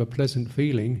craving to have a pleasant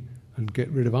feeling and get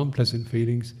rid of unpleasant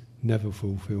feelings, never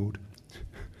fulfilled.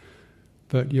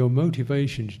 But your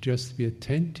motivation to just be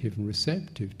attentive and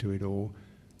receptive to it all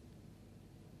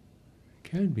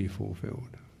can be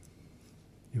fulfilled.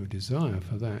 Your desire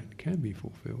for that can be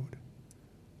fulfilled.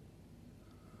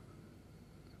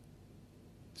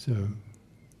 So,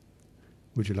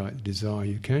 would you like the desire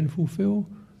you can fulfill,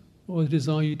 or the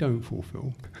desire you don't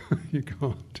fulfill? You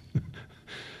can't.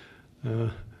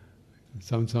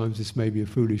 Sometimes this may be a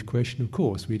foolish question. Of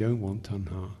course, we don't want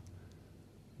tanha.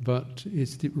 But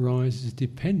it arises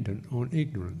dependent on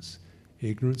ignorance.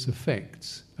 Ignorance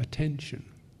affects attention.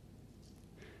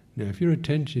 Now, if your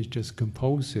attention is just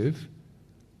compulsive,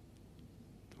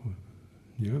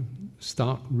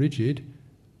 stuck, rigid,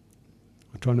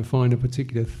 or trying to find a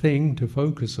particular thing to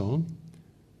focus on,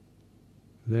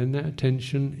 then that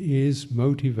attention is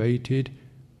motivated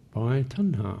by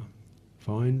tanha.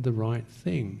 Find the right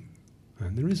thing,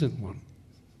 and there isn't one.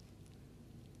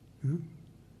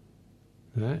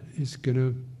 That is going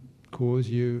to cause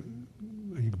you,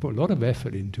 and you can put a lot of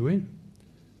effort into it,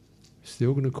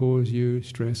 still going to cause you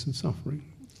stress and suffering.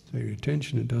 So your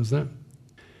attention, it does that.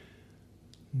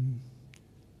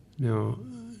 Now,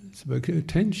 it's about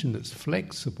attention that's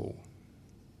flexible.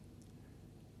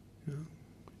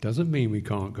 Doesn't mean we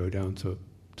can't go down to a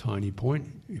tiny point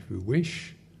if we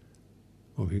wish,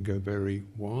 or we could go very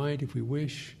wide if we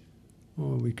wish,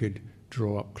 or we could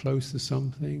draw up close to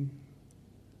something,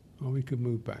 or we could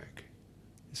move back.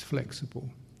 It's flexible.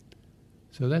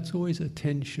 So that's always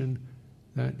attention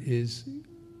that is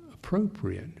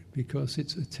appropriate, because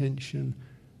it's attention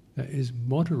that is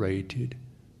moderated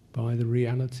by the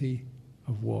reality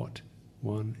of what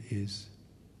one is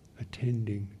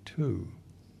attending to.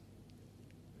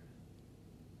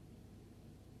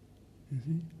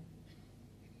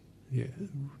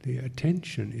 The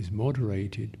attention is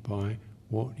moderated by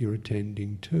what you're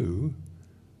attending to,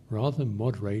 rather than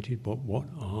moderated by what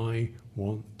I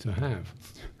want to have,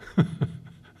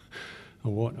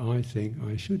 or what I think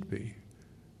I should be.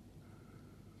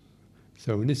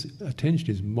 So when this attention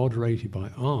is moderated by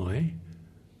I,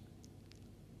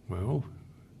 well,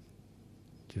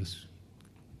 just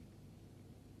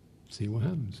see what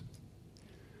happens.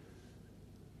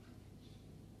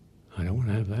 I don't want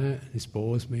to have that, this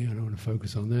bores me, I don't want to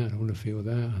focus on that, I don't want to feel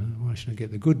that, why should I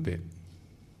get the good bit?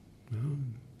 No.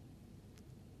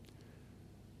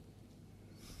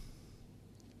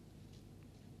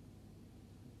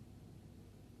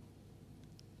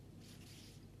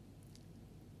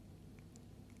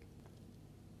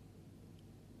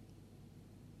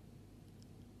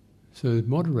 So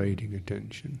moderating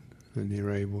attention, and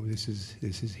you're able, this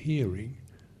is hearing,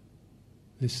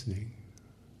 listening,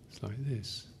 it's like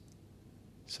this.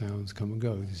 Sounds come and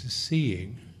go. This is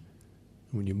seeing.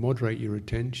 When you moderate your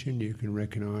attention, you can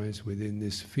recognize within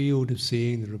this field of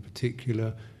seeing there are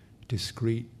particular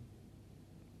discrete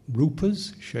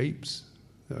rupas, shapes,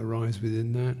 that arise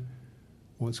within that,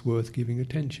 what's worth giving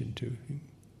attention to.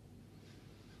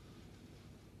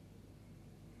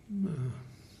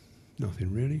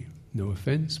 Nothing really. No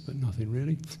offence, but nothing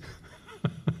really.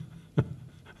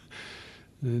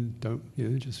 And don't,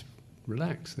 just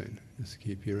relax then. Just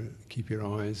keep your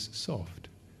eyes soft.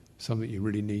 Something you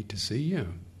really need to see, yeah.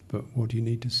 But what do you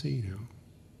need to see now?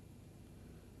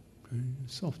 Okay,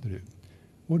 soften it.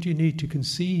 What do you need to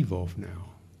conceive of now?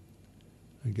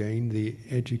 Again, the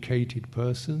educated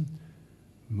person,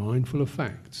 mindful of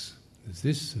facts. There's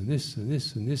this and this and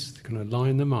this and this. Can I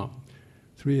line them up?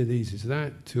 3 of these is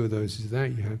that, 2 of those is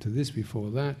that. You have to this before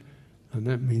that, and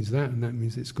that means that, and that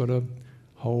means it's got a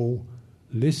whole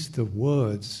list of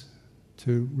words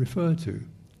to refer to.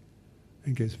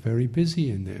 It gets very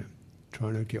busy in there,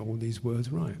 trying to get all these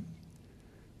words right.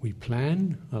 We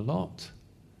plan a lot,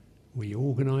 we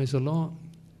organise a lot.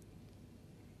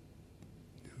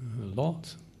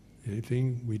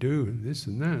 Anything we do, and this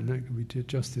and that can be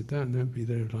adjusted that, and that be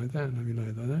there like that, and that be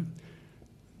like that.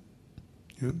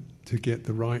 To get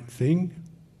the right thing.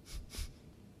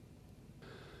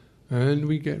 And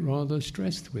we get rather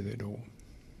stressed with it all.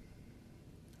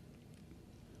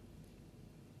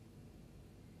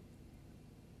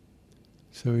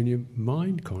 So in your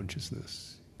mind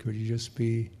consciousness, could you just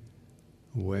be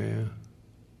aware,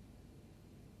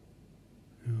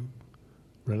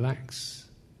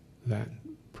 relax that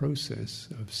process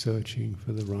of searching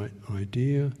for the right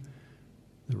idea,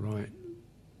 the right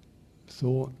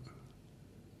thought.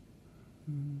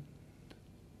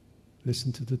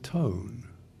 Listen to the tone.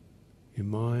 Your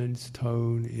mind's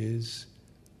tone is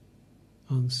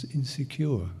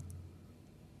insecure.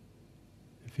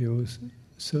 If you're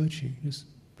searching, just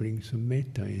bring some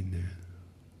metta in there.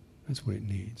 That's what it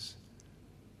needs.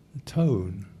 The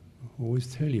tone will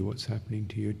always tell you what's happening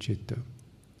to your citta.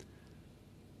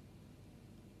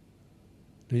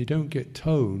 Now you don't get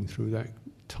tone through that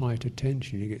tight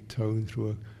attention, you get tone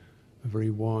through a very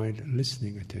wide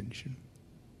listening attention.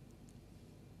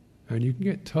 And you can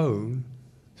get tone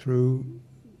through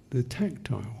the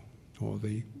tactile, or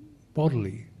the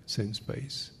bodily sense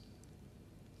base,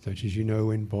 such as you know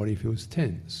when body feels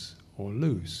tense, or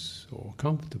loose, or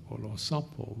comfortable, or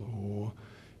supple, or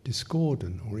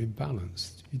discordant, or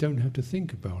imbalanced. You don't have to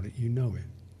think about it, you know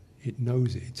it. It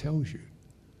knows it, it tells you.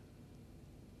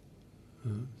 So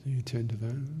you tend to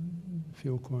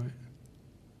feel quite,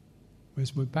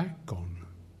 where's my back gone?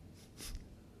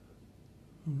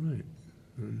 All right.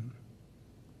 And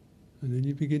then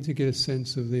you begin to get a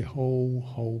sense of the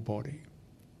whole body.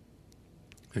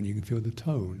 And you can feel the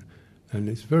tone. And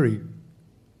it's very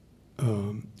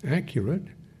accurate,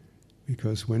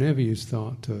 because whenever you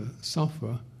start to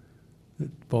suffer, the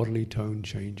bodily tone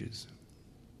changes.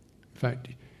 In fact,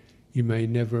 you may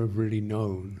never have really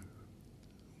known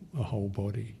a whole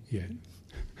body yet.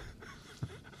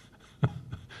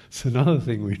 It's another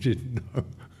thing we didn't know,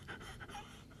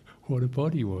 what a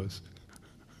body was.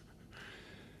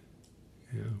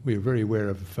 Yeah, we were very aware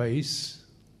of the face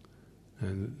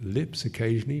and lips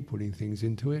occasionally, putting things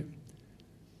into it.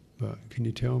 But can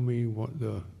you tell me what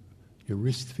your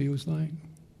wrist feels like?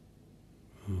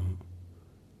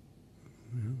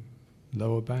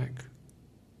 Lower back?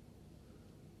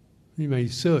 You may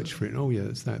search for it, oh yeah,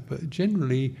 that's that. But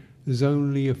generally, there's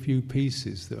only a few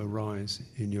pieces that arise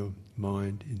in your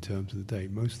mind in terms of the day.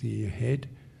 Mostly your head,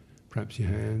 perhaps your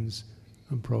hands,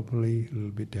 and probably a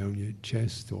little bit down your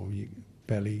chest or your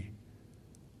belly.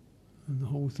 And the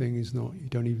whole thing is not, you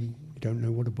don't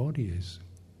know what a body is.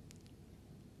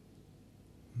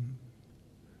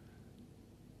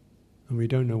 And we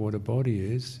don't know what a body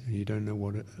is, and you don't know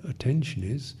what attention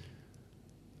is,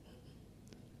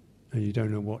 and you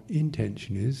don't know what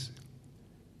intention is.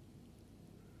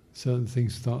 Certain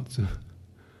things start to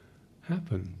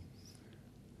happen.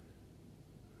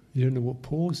 You don't know what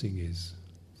pausing is,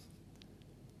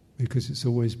 because it's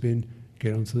always been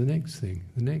get on to the next thing,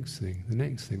 the next thing, the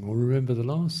next thing, or remember the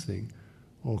last thing,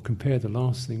 or compare the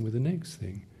last thing with the next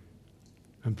thing,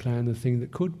 and plan the thing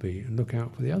that could be, and look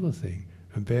out for the other thing,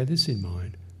 and bear this in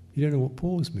mind. You don't know what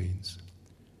pause means.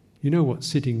 You know what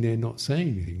sitting there not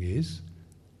saying anything is,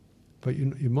 but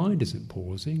your mind isn't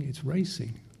pausing, it's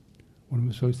racing. What am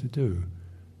I supposed to do?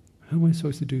 How am I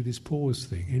supposed to do this pause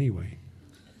thing anyway?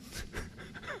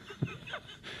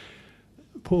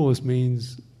 Pause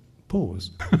means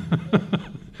pause.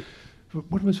 But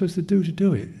what am I supposed to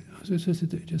do it? I'm supposed to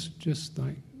do just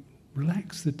like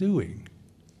relax the doing.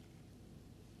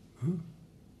 Huh?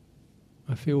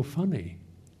 I feel funny.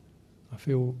 I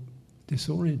feel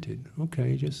disoriented.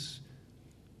 Okay, just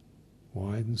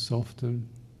widen, soften.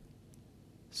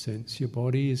 Sense your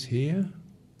body is here.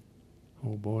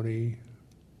 Whole body.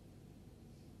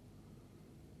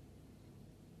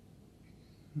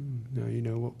 Now you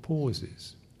know what pause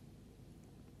is.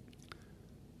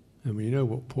 And when you know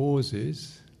what pause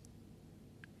is,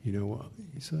 you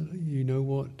know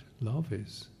what love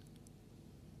is.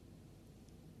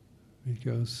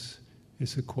 Because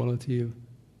it's a quality of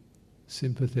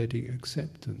sympathetic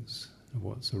acceptance of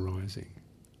what's arising,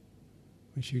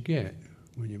 which you get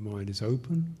when your mind is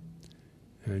open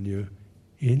and you're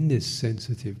in this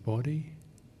sensitive body.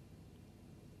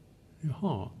 Your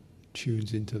heart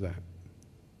tunes into that.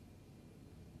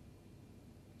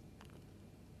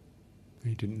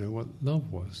 We didn't know what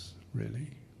love was, really.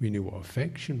 We knew what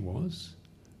affection was,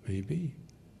 maybe,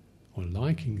 or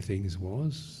liking things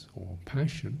was, or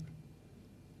passion.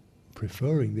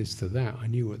 Preferring this to that, I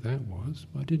knew what that was,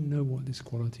 but I didn't know what this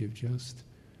quality of just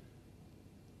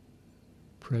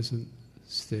present,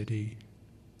 steady,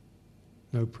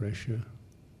 no pressure,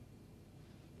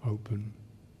 open,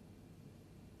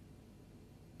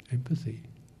 empathy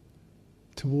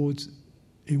towards,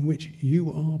 in which you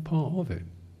are part of it.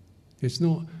 It's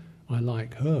not, I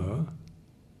like her,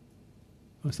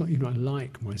 it's not even I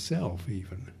like myself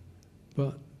even,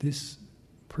 but this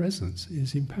presence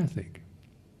is empathic.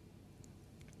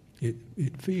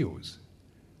 It feels,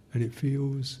 and it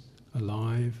feels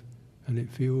alive, and it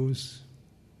feels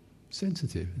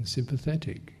sensitive and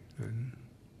sympathetic, and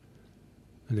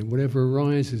then whatever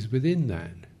arises within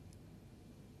that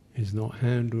is not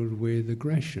handled with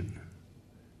aggression,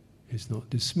 is not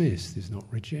dismissed, is not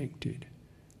rejected,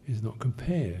 is not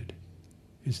compared,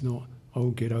 is not,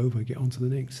 oh, get on to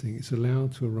the next thing. It's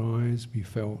allowed to arise, be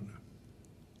felt,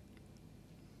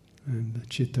 and the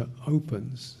citta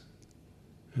opens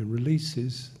and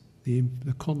releases the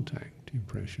contact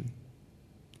impression.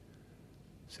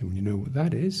 So when you know what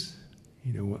that is,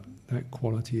 you know what that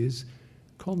quality is,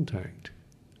 contact.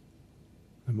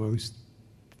 The most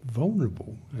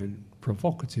vulnerable and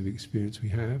provocative experience we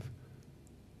have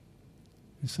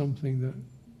is something that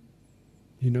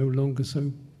you're no longer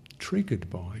so triggered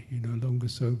by, you're no longer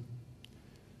so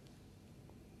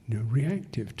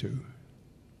reactive to.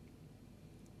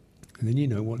 And then you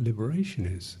know what liberation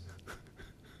is.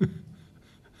 Which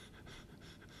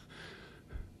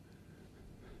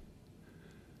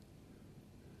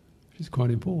is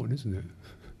quite important, isn't it?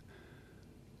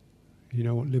 You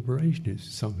know what liberation is.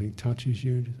 Something touches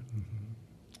you.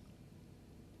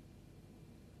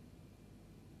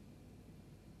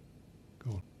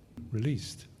 Gone.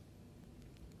 Released.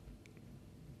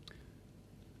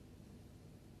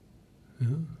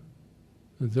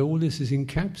 And all this is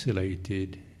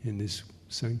encapsulated in this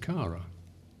sankhara.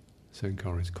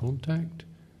 Sankhara is contact,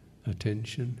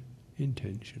 attention,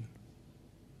 intention.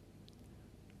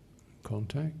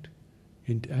 Contact,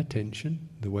 attention,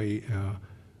 the way our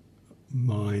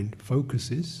mind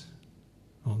focuses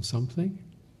on something,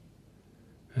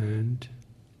 and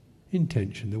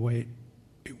intention, the way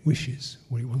it wishes,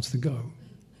 where it wants to go.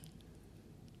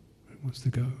 It wants to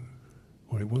go,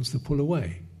 or it wants to pull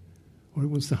away, or it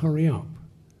wants to hurry up,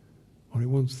 or it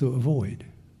wants to avoid,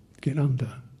 get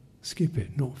under, skip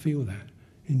it, not feel that.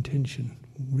 Intention,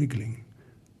 wriggling,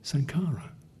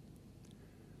 sankhara.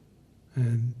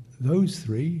 And those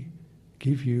three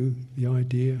give you the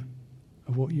idea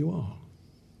of what you are.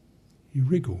 You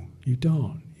wriggle, you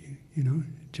dart, it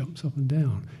jumps up and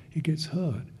down, it gets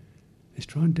hurt. It's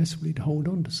trying desperately to hold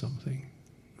on to something.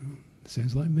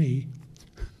 Sounds like me.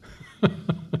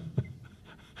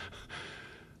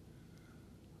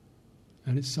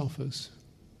 And it suffers.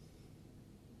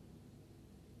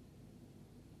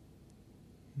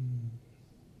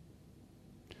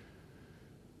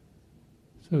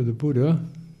 So the Buddha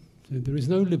said there is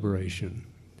no liberation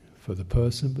for the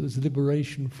person, but there's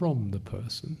liberation from the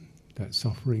person, that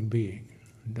suffering being.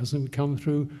 It doesn't come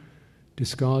through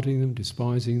discarding them,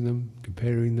 despising them,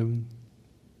 comparing them,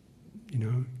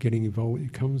 getting involved.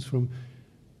 It comes from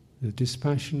the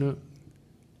dispassionate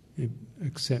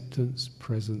acceptance,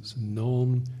 presence,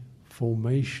 non-formation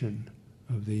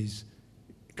of these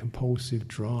compulsive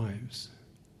drives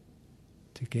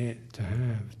to get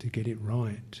it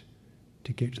right,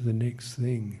 to get to the next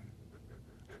thing,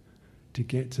 to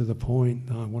get to the point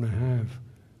that I want to have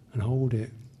and hold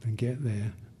it and get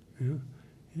there,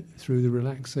 through the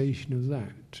relaxation of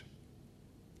that.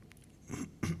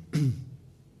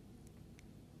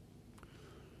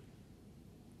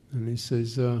 And it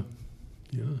says,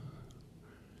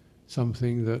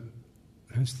 something that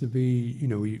has to be,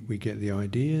 we get the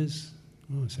ideas,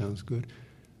 sounds good.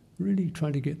 Really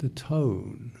try to get the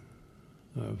tone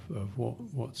of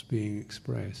what's being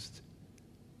expressed.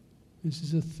 This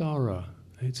is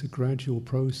it's a gradual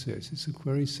process, it's a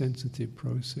very sensitive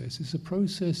process. It's a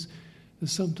process that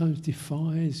sometimes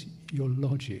defies your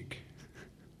logic.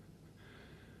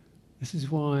 This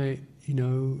is why,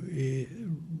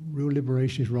 real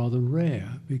liberation is rather rare,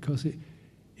 because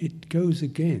it goes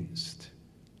against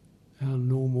our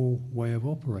normal way of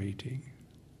operating.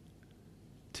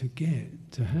 To get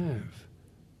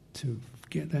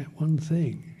that one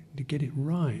thing, to get it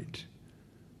right,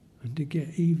 and to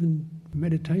get even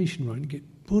meditation right, and get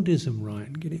Buddhism right,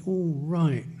 and get it all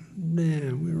right.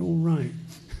 There, we're all right.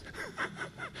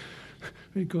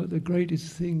 We've got the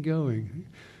greatest thing going,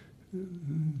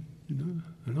 and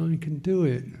I can do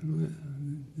it.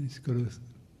 It's got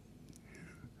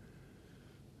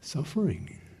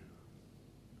suffering,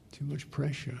 too much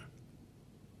pressure,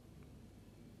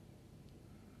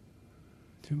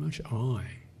 too much I,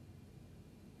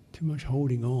 too much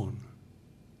holding on,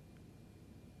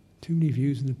 too many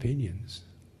views and opinions.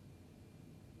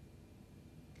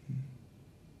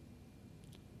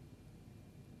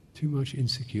 Too much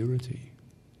insecurity,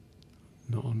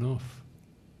 not enough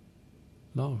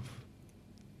love,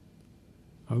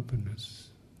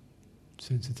 openness,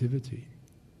 sensitivity.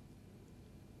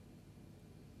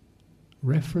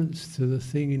 Reference to the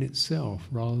thing in itself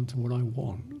rather than to what I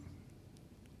want.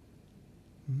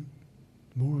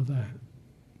 More of that.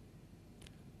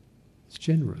 It's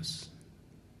generous.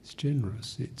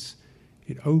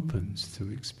 It opens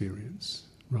to experience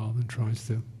rather than tries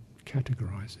to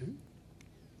categorize it.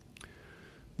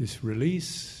 This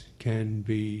release can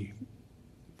be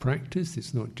practiced.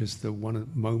 It's not just the one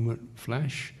moment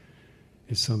flash.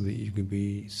 It's something you can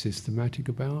be systematic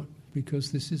about,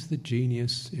 because this is the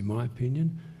genius, in my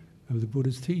opinion, of the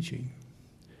Buddha's teaching.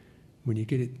 When you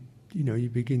get it, you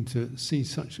begin to see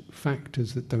such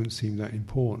factors that don't seem that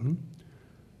important,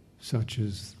 such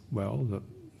as, that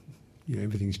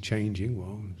everything's changing.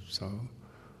 Well, so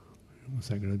what's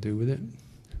that going to do with it?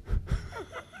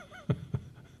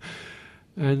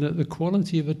 And that the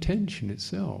quality of attention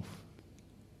itself,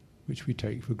 which we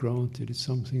take for granted, is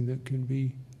something that can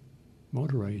be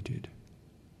moderated.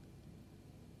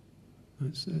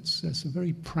 That's a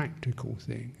very practical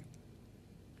thing.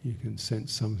 You can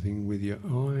sense something with your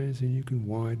eyes and you can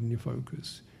widen your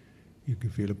focus. You can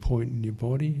feel a point in your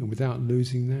body, and without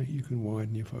losing that, you can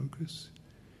widen your focus.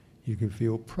 You can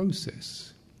feel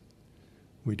process.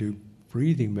 We do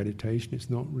breathing meditation, it's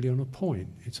not really on a point,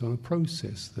 it's on a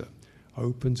process that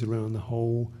opens around the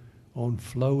whole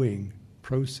on-flowing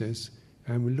process,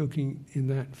 and we're looking in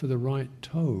that for the right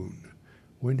tone.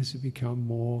 When does it become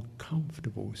more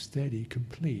comfortable, steady,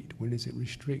 complete? When is it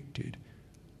restricted?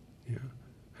 Yeah.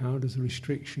 How does the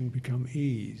restriction become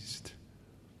eased?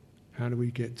 How do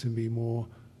we get to be more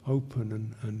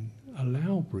open and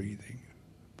allow breathing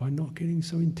by not getting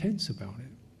so intense about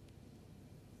it?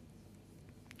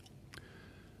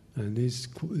 And these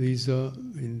are,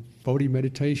 in body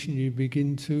meditation, you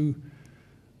begin to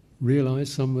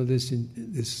realize some of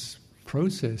this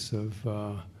process of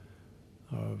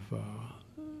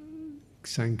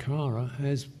sankhara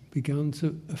has begun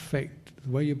to affect the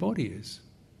way your body is.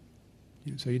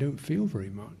 So you don't feel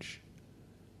very much,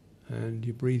 and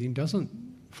your breathing doesn't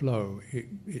flow.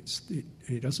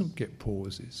 It doesn't get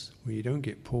pauses. When you don't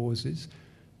get pauses,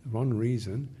 one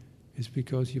reason is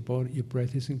because your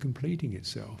breath isn't completing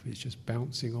itself. It's just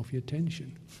bouncing off your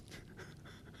tension.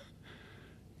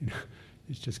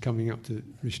 It's just coming up to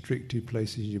restricted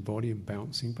places in your body and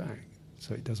bouncing back.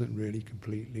 So it doesn't really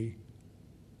completely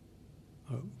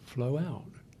flow out.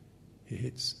 It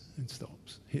hits and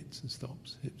stops, hits and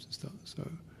stops, hits and stops. So,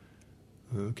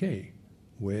 okay,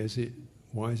 where's it?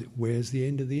 Why is it? Where's the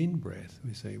end of the in-breath?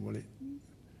 We say, well,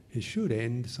 it should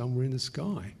end somewhere in the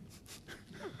sky.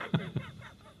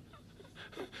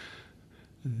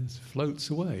 It floats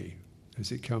away.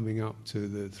 Is it coming up to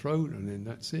the throat, and then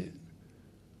that's it?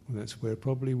 Well, that's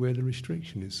probably where the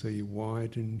restriction is. So you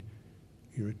widen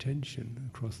your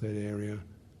attention across that area,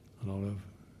 a lot of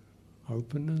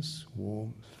openness,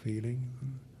 warmth, feeling,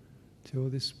 till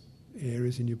these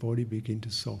areas in your body begin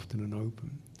to soften and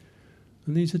open.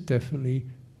 And these are definitely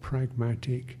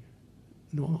pragmatic,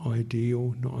 not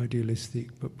ideal, not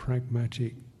idealistic, but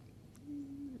pragmatic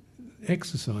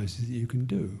exercises that you can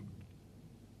do.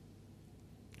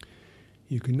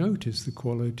 You can notice the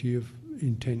quality of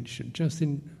intention, just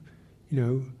in,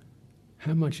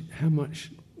 how much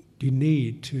do you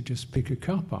need to just pick a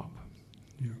cup up?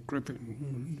 Grip it.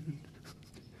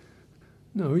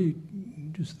 No,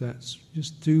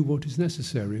 just do what is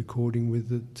necessary according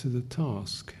to the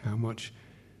task. How much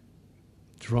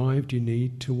drive do you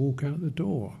need to walk out the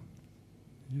door?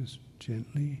 Just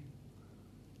gently,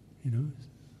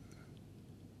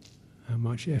 How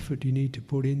much effort do you need to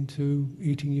put into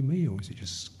eating your meal? Is it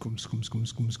just skum, skum, skum,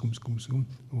 skum, skum, skum, skum?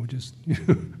 Or just,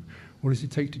 what does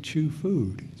it take to chew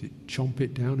food? Is it chomp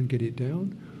it down and get it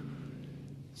down?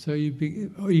 So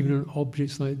even on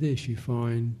objects like this, you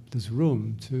find there's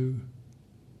room to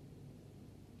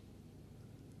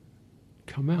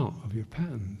come out of your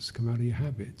patterns, come out of your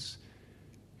habits.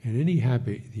 And any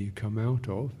habit that you come out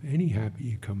of,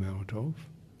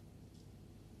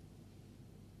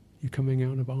 you're coming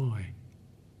out of I,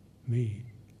 me,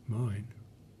 mine.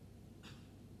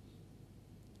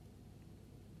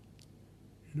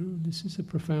 This is a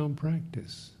profound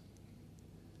practice.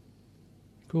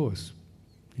 Of course,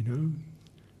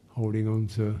 holding on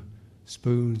to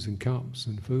spoons and cups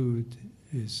and food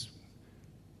is,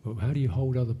 well, how do you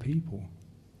hold other people?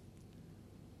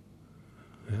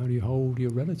 How do you hold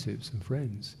your relatives and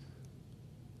friends?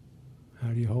 How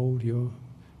do you hold your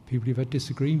people you've had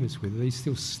disagreements with? Are they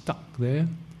still stuck there?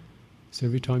 So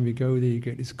every time you go there, you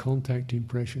get this contact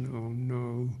impression, oh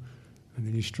no, and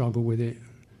then you struggle with it,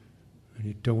 and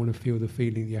you don't want to feel the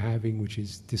feeling you're having, which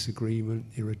is disagreement,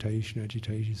 irritation,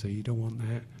 agitation, so you don't want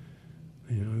that.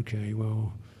 Okay,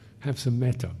 well, have some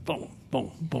metta. Boom,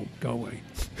 boom, boom, go away.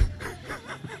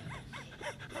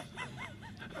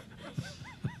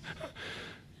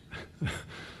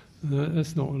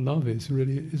 That's not what love is,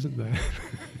 really, isn't that?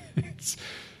 It's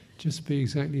just be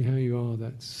exactly how you are.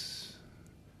 Let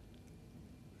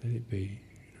it be.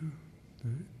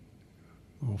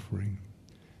 Offering.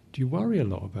 Do you worry a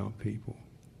lot about people?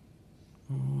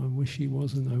 Oh, I wish he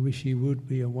wasn't. I wish he would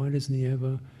be. Or why doesn't he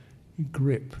ever? You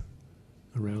grip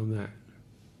around that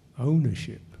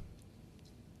ownership.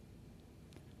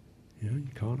 You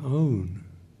can't own,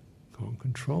 can't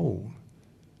control.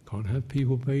 Can't have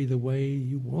people be the way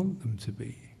you want them to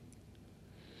be.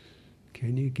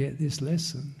 Can you get this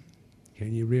lesson?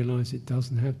 Can you realize it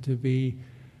doesn't have to be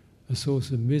a source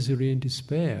of misery and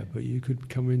despair, but you could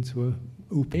come into a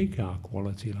upekkha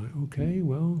quality, like, okay,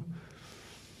 well,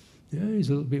 yeah, he's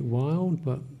a little bit wild,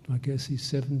 but I guess he's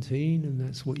 17 and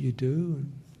that's what you do,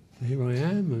 and here I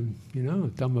am, and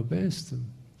I've done my best, and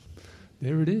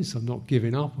there it is. I'm not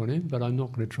giving up on it, but I'm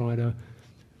not going to try to,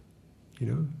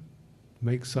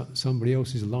 make somebody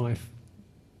else's life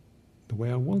the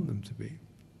way I want them to be.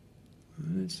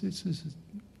 It's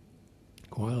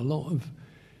quite a lot of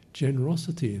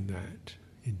generosity in that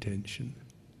intention.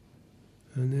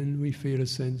 And then we feel a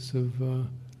sense of,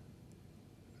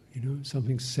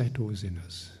 something settles in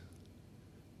us.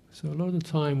 So a lot of the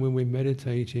time when we're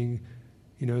meditating,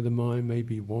 the mind may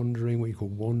be wandering, what you call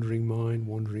wandering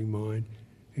mind.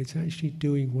 It's actually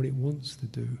doing what it wants to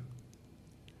do.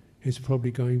 It's probably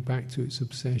going back to its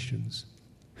obsessions.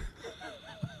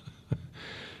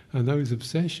 And those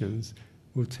obsessions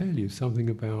will tell you something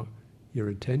about your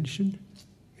attention,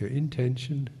 your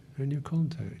intention, and your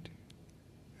contact.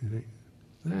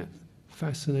 That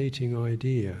fascinating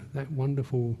idea, that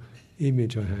wonderful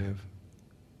image I have,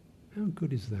 how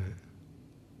good is that?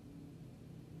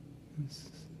 Let's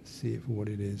see it for what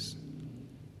it is.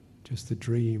 Just a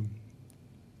dream,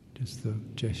 just the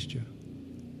gesture.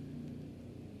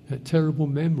 That terrible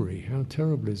memory, how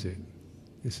terrible is it?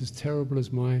 It's as terrible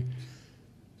as my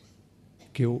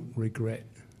guilt, regret.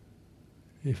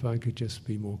 If I could just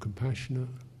be more compassionate,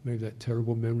 maybe that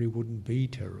terrible memory wouldn't be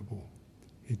terrible.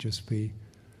 It'd just be,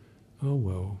 oh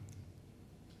well,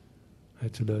 I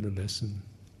had to learn a lesson.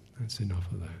 That's enough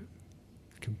of that.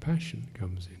 Compassion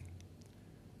comes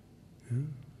in. Yeah?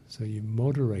 So you're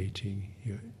moderating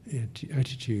your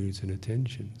attitudes and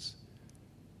attentions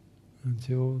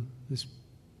until this,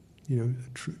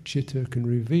 chitta can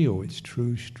reveal its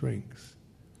true strength.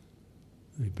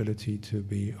 The ability to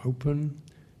be open,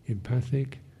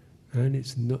 empathic, and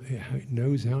it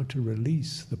knows how to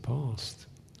release the past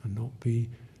and not be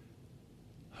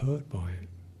hurt by it.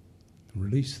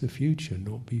 Release the future,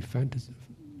 not be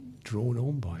drawn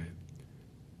on by it.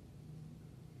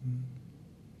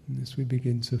 And as we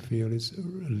begin to feel, it's a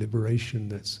liberation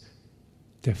that's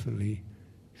definitely,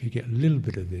 if you get a little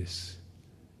bit of this,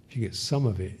 if you get some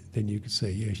of it, then you could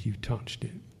say, yes, you've touched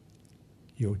it.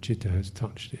 Your citta has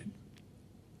touched it.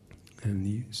 And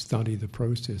you study the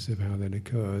process of how that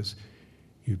occurs,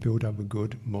 you build up a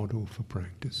good model for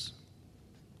practice.